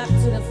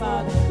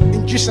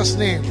 In Jesus'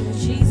 name.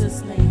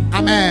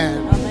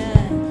 Amen.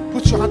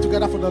 Put your hand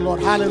together for the Lord.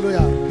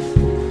 Hallelujah.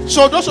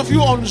 So those of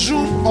you on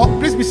Zoom, or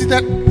please be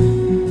seated.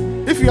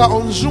 If you are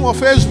on Zoom or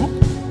Facebook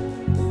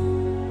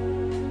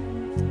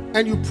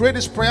and you pray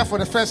this prayer for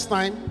the first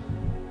time,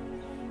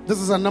 this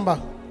is a number.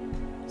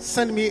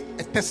 Send me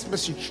a text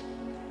message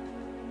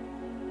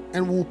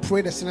and we'll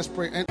pray the sinner's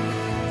prayer.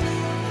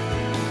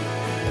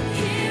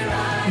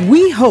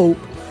 We hope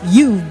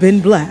you've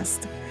been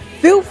blessed.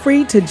 Feel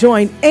free to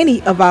join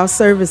any of our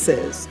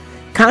services.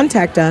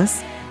 Contact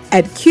us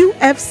at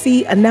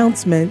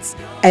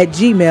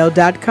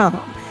qfcannouncements@gmail.com.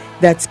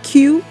 That's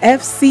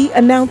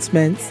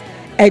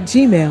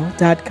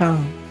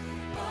qfcannouncements@gmail.com.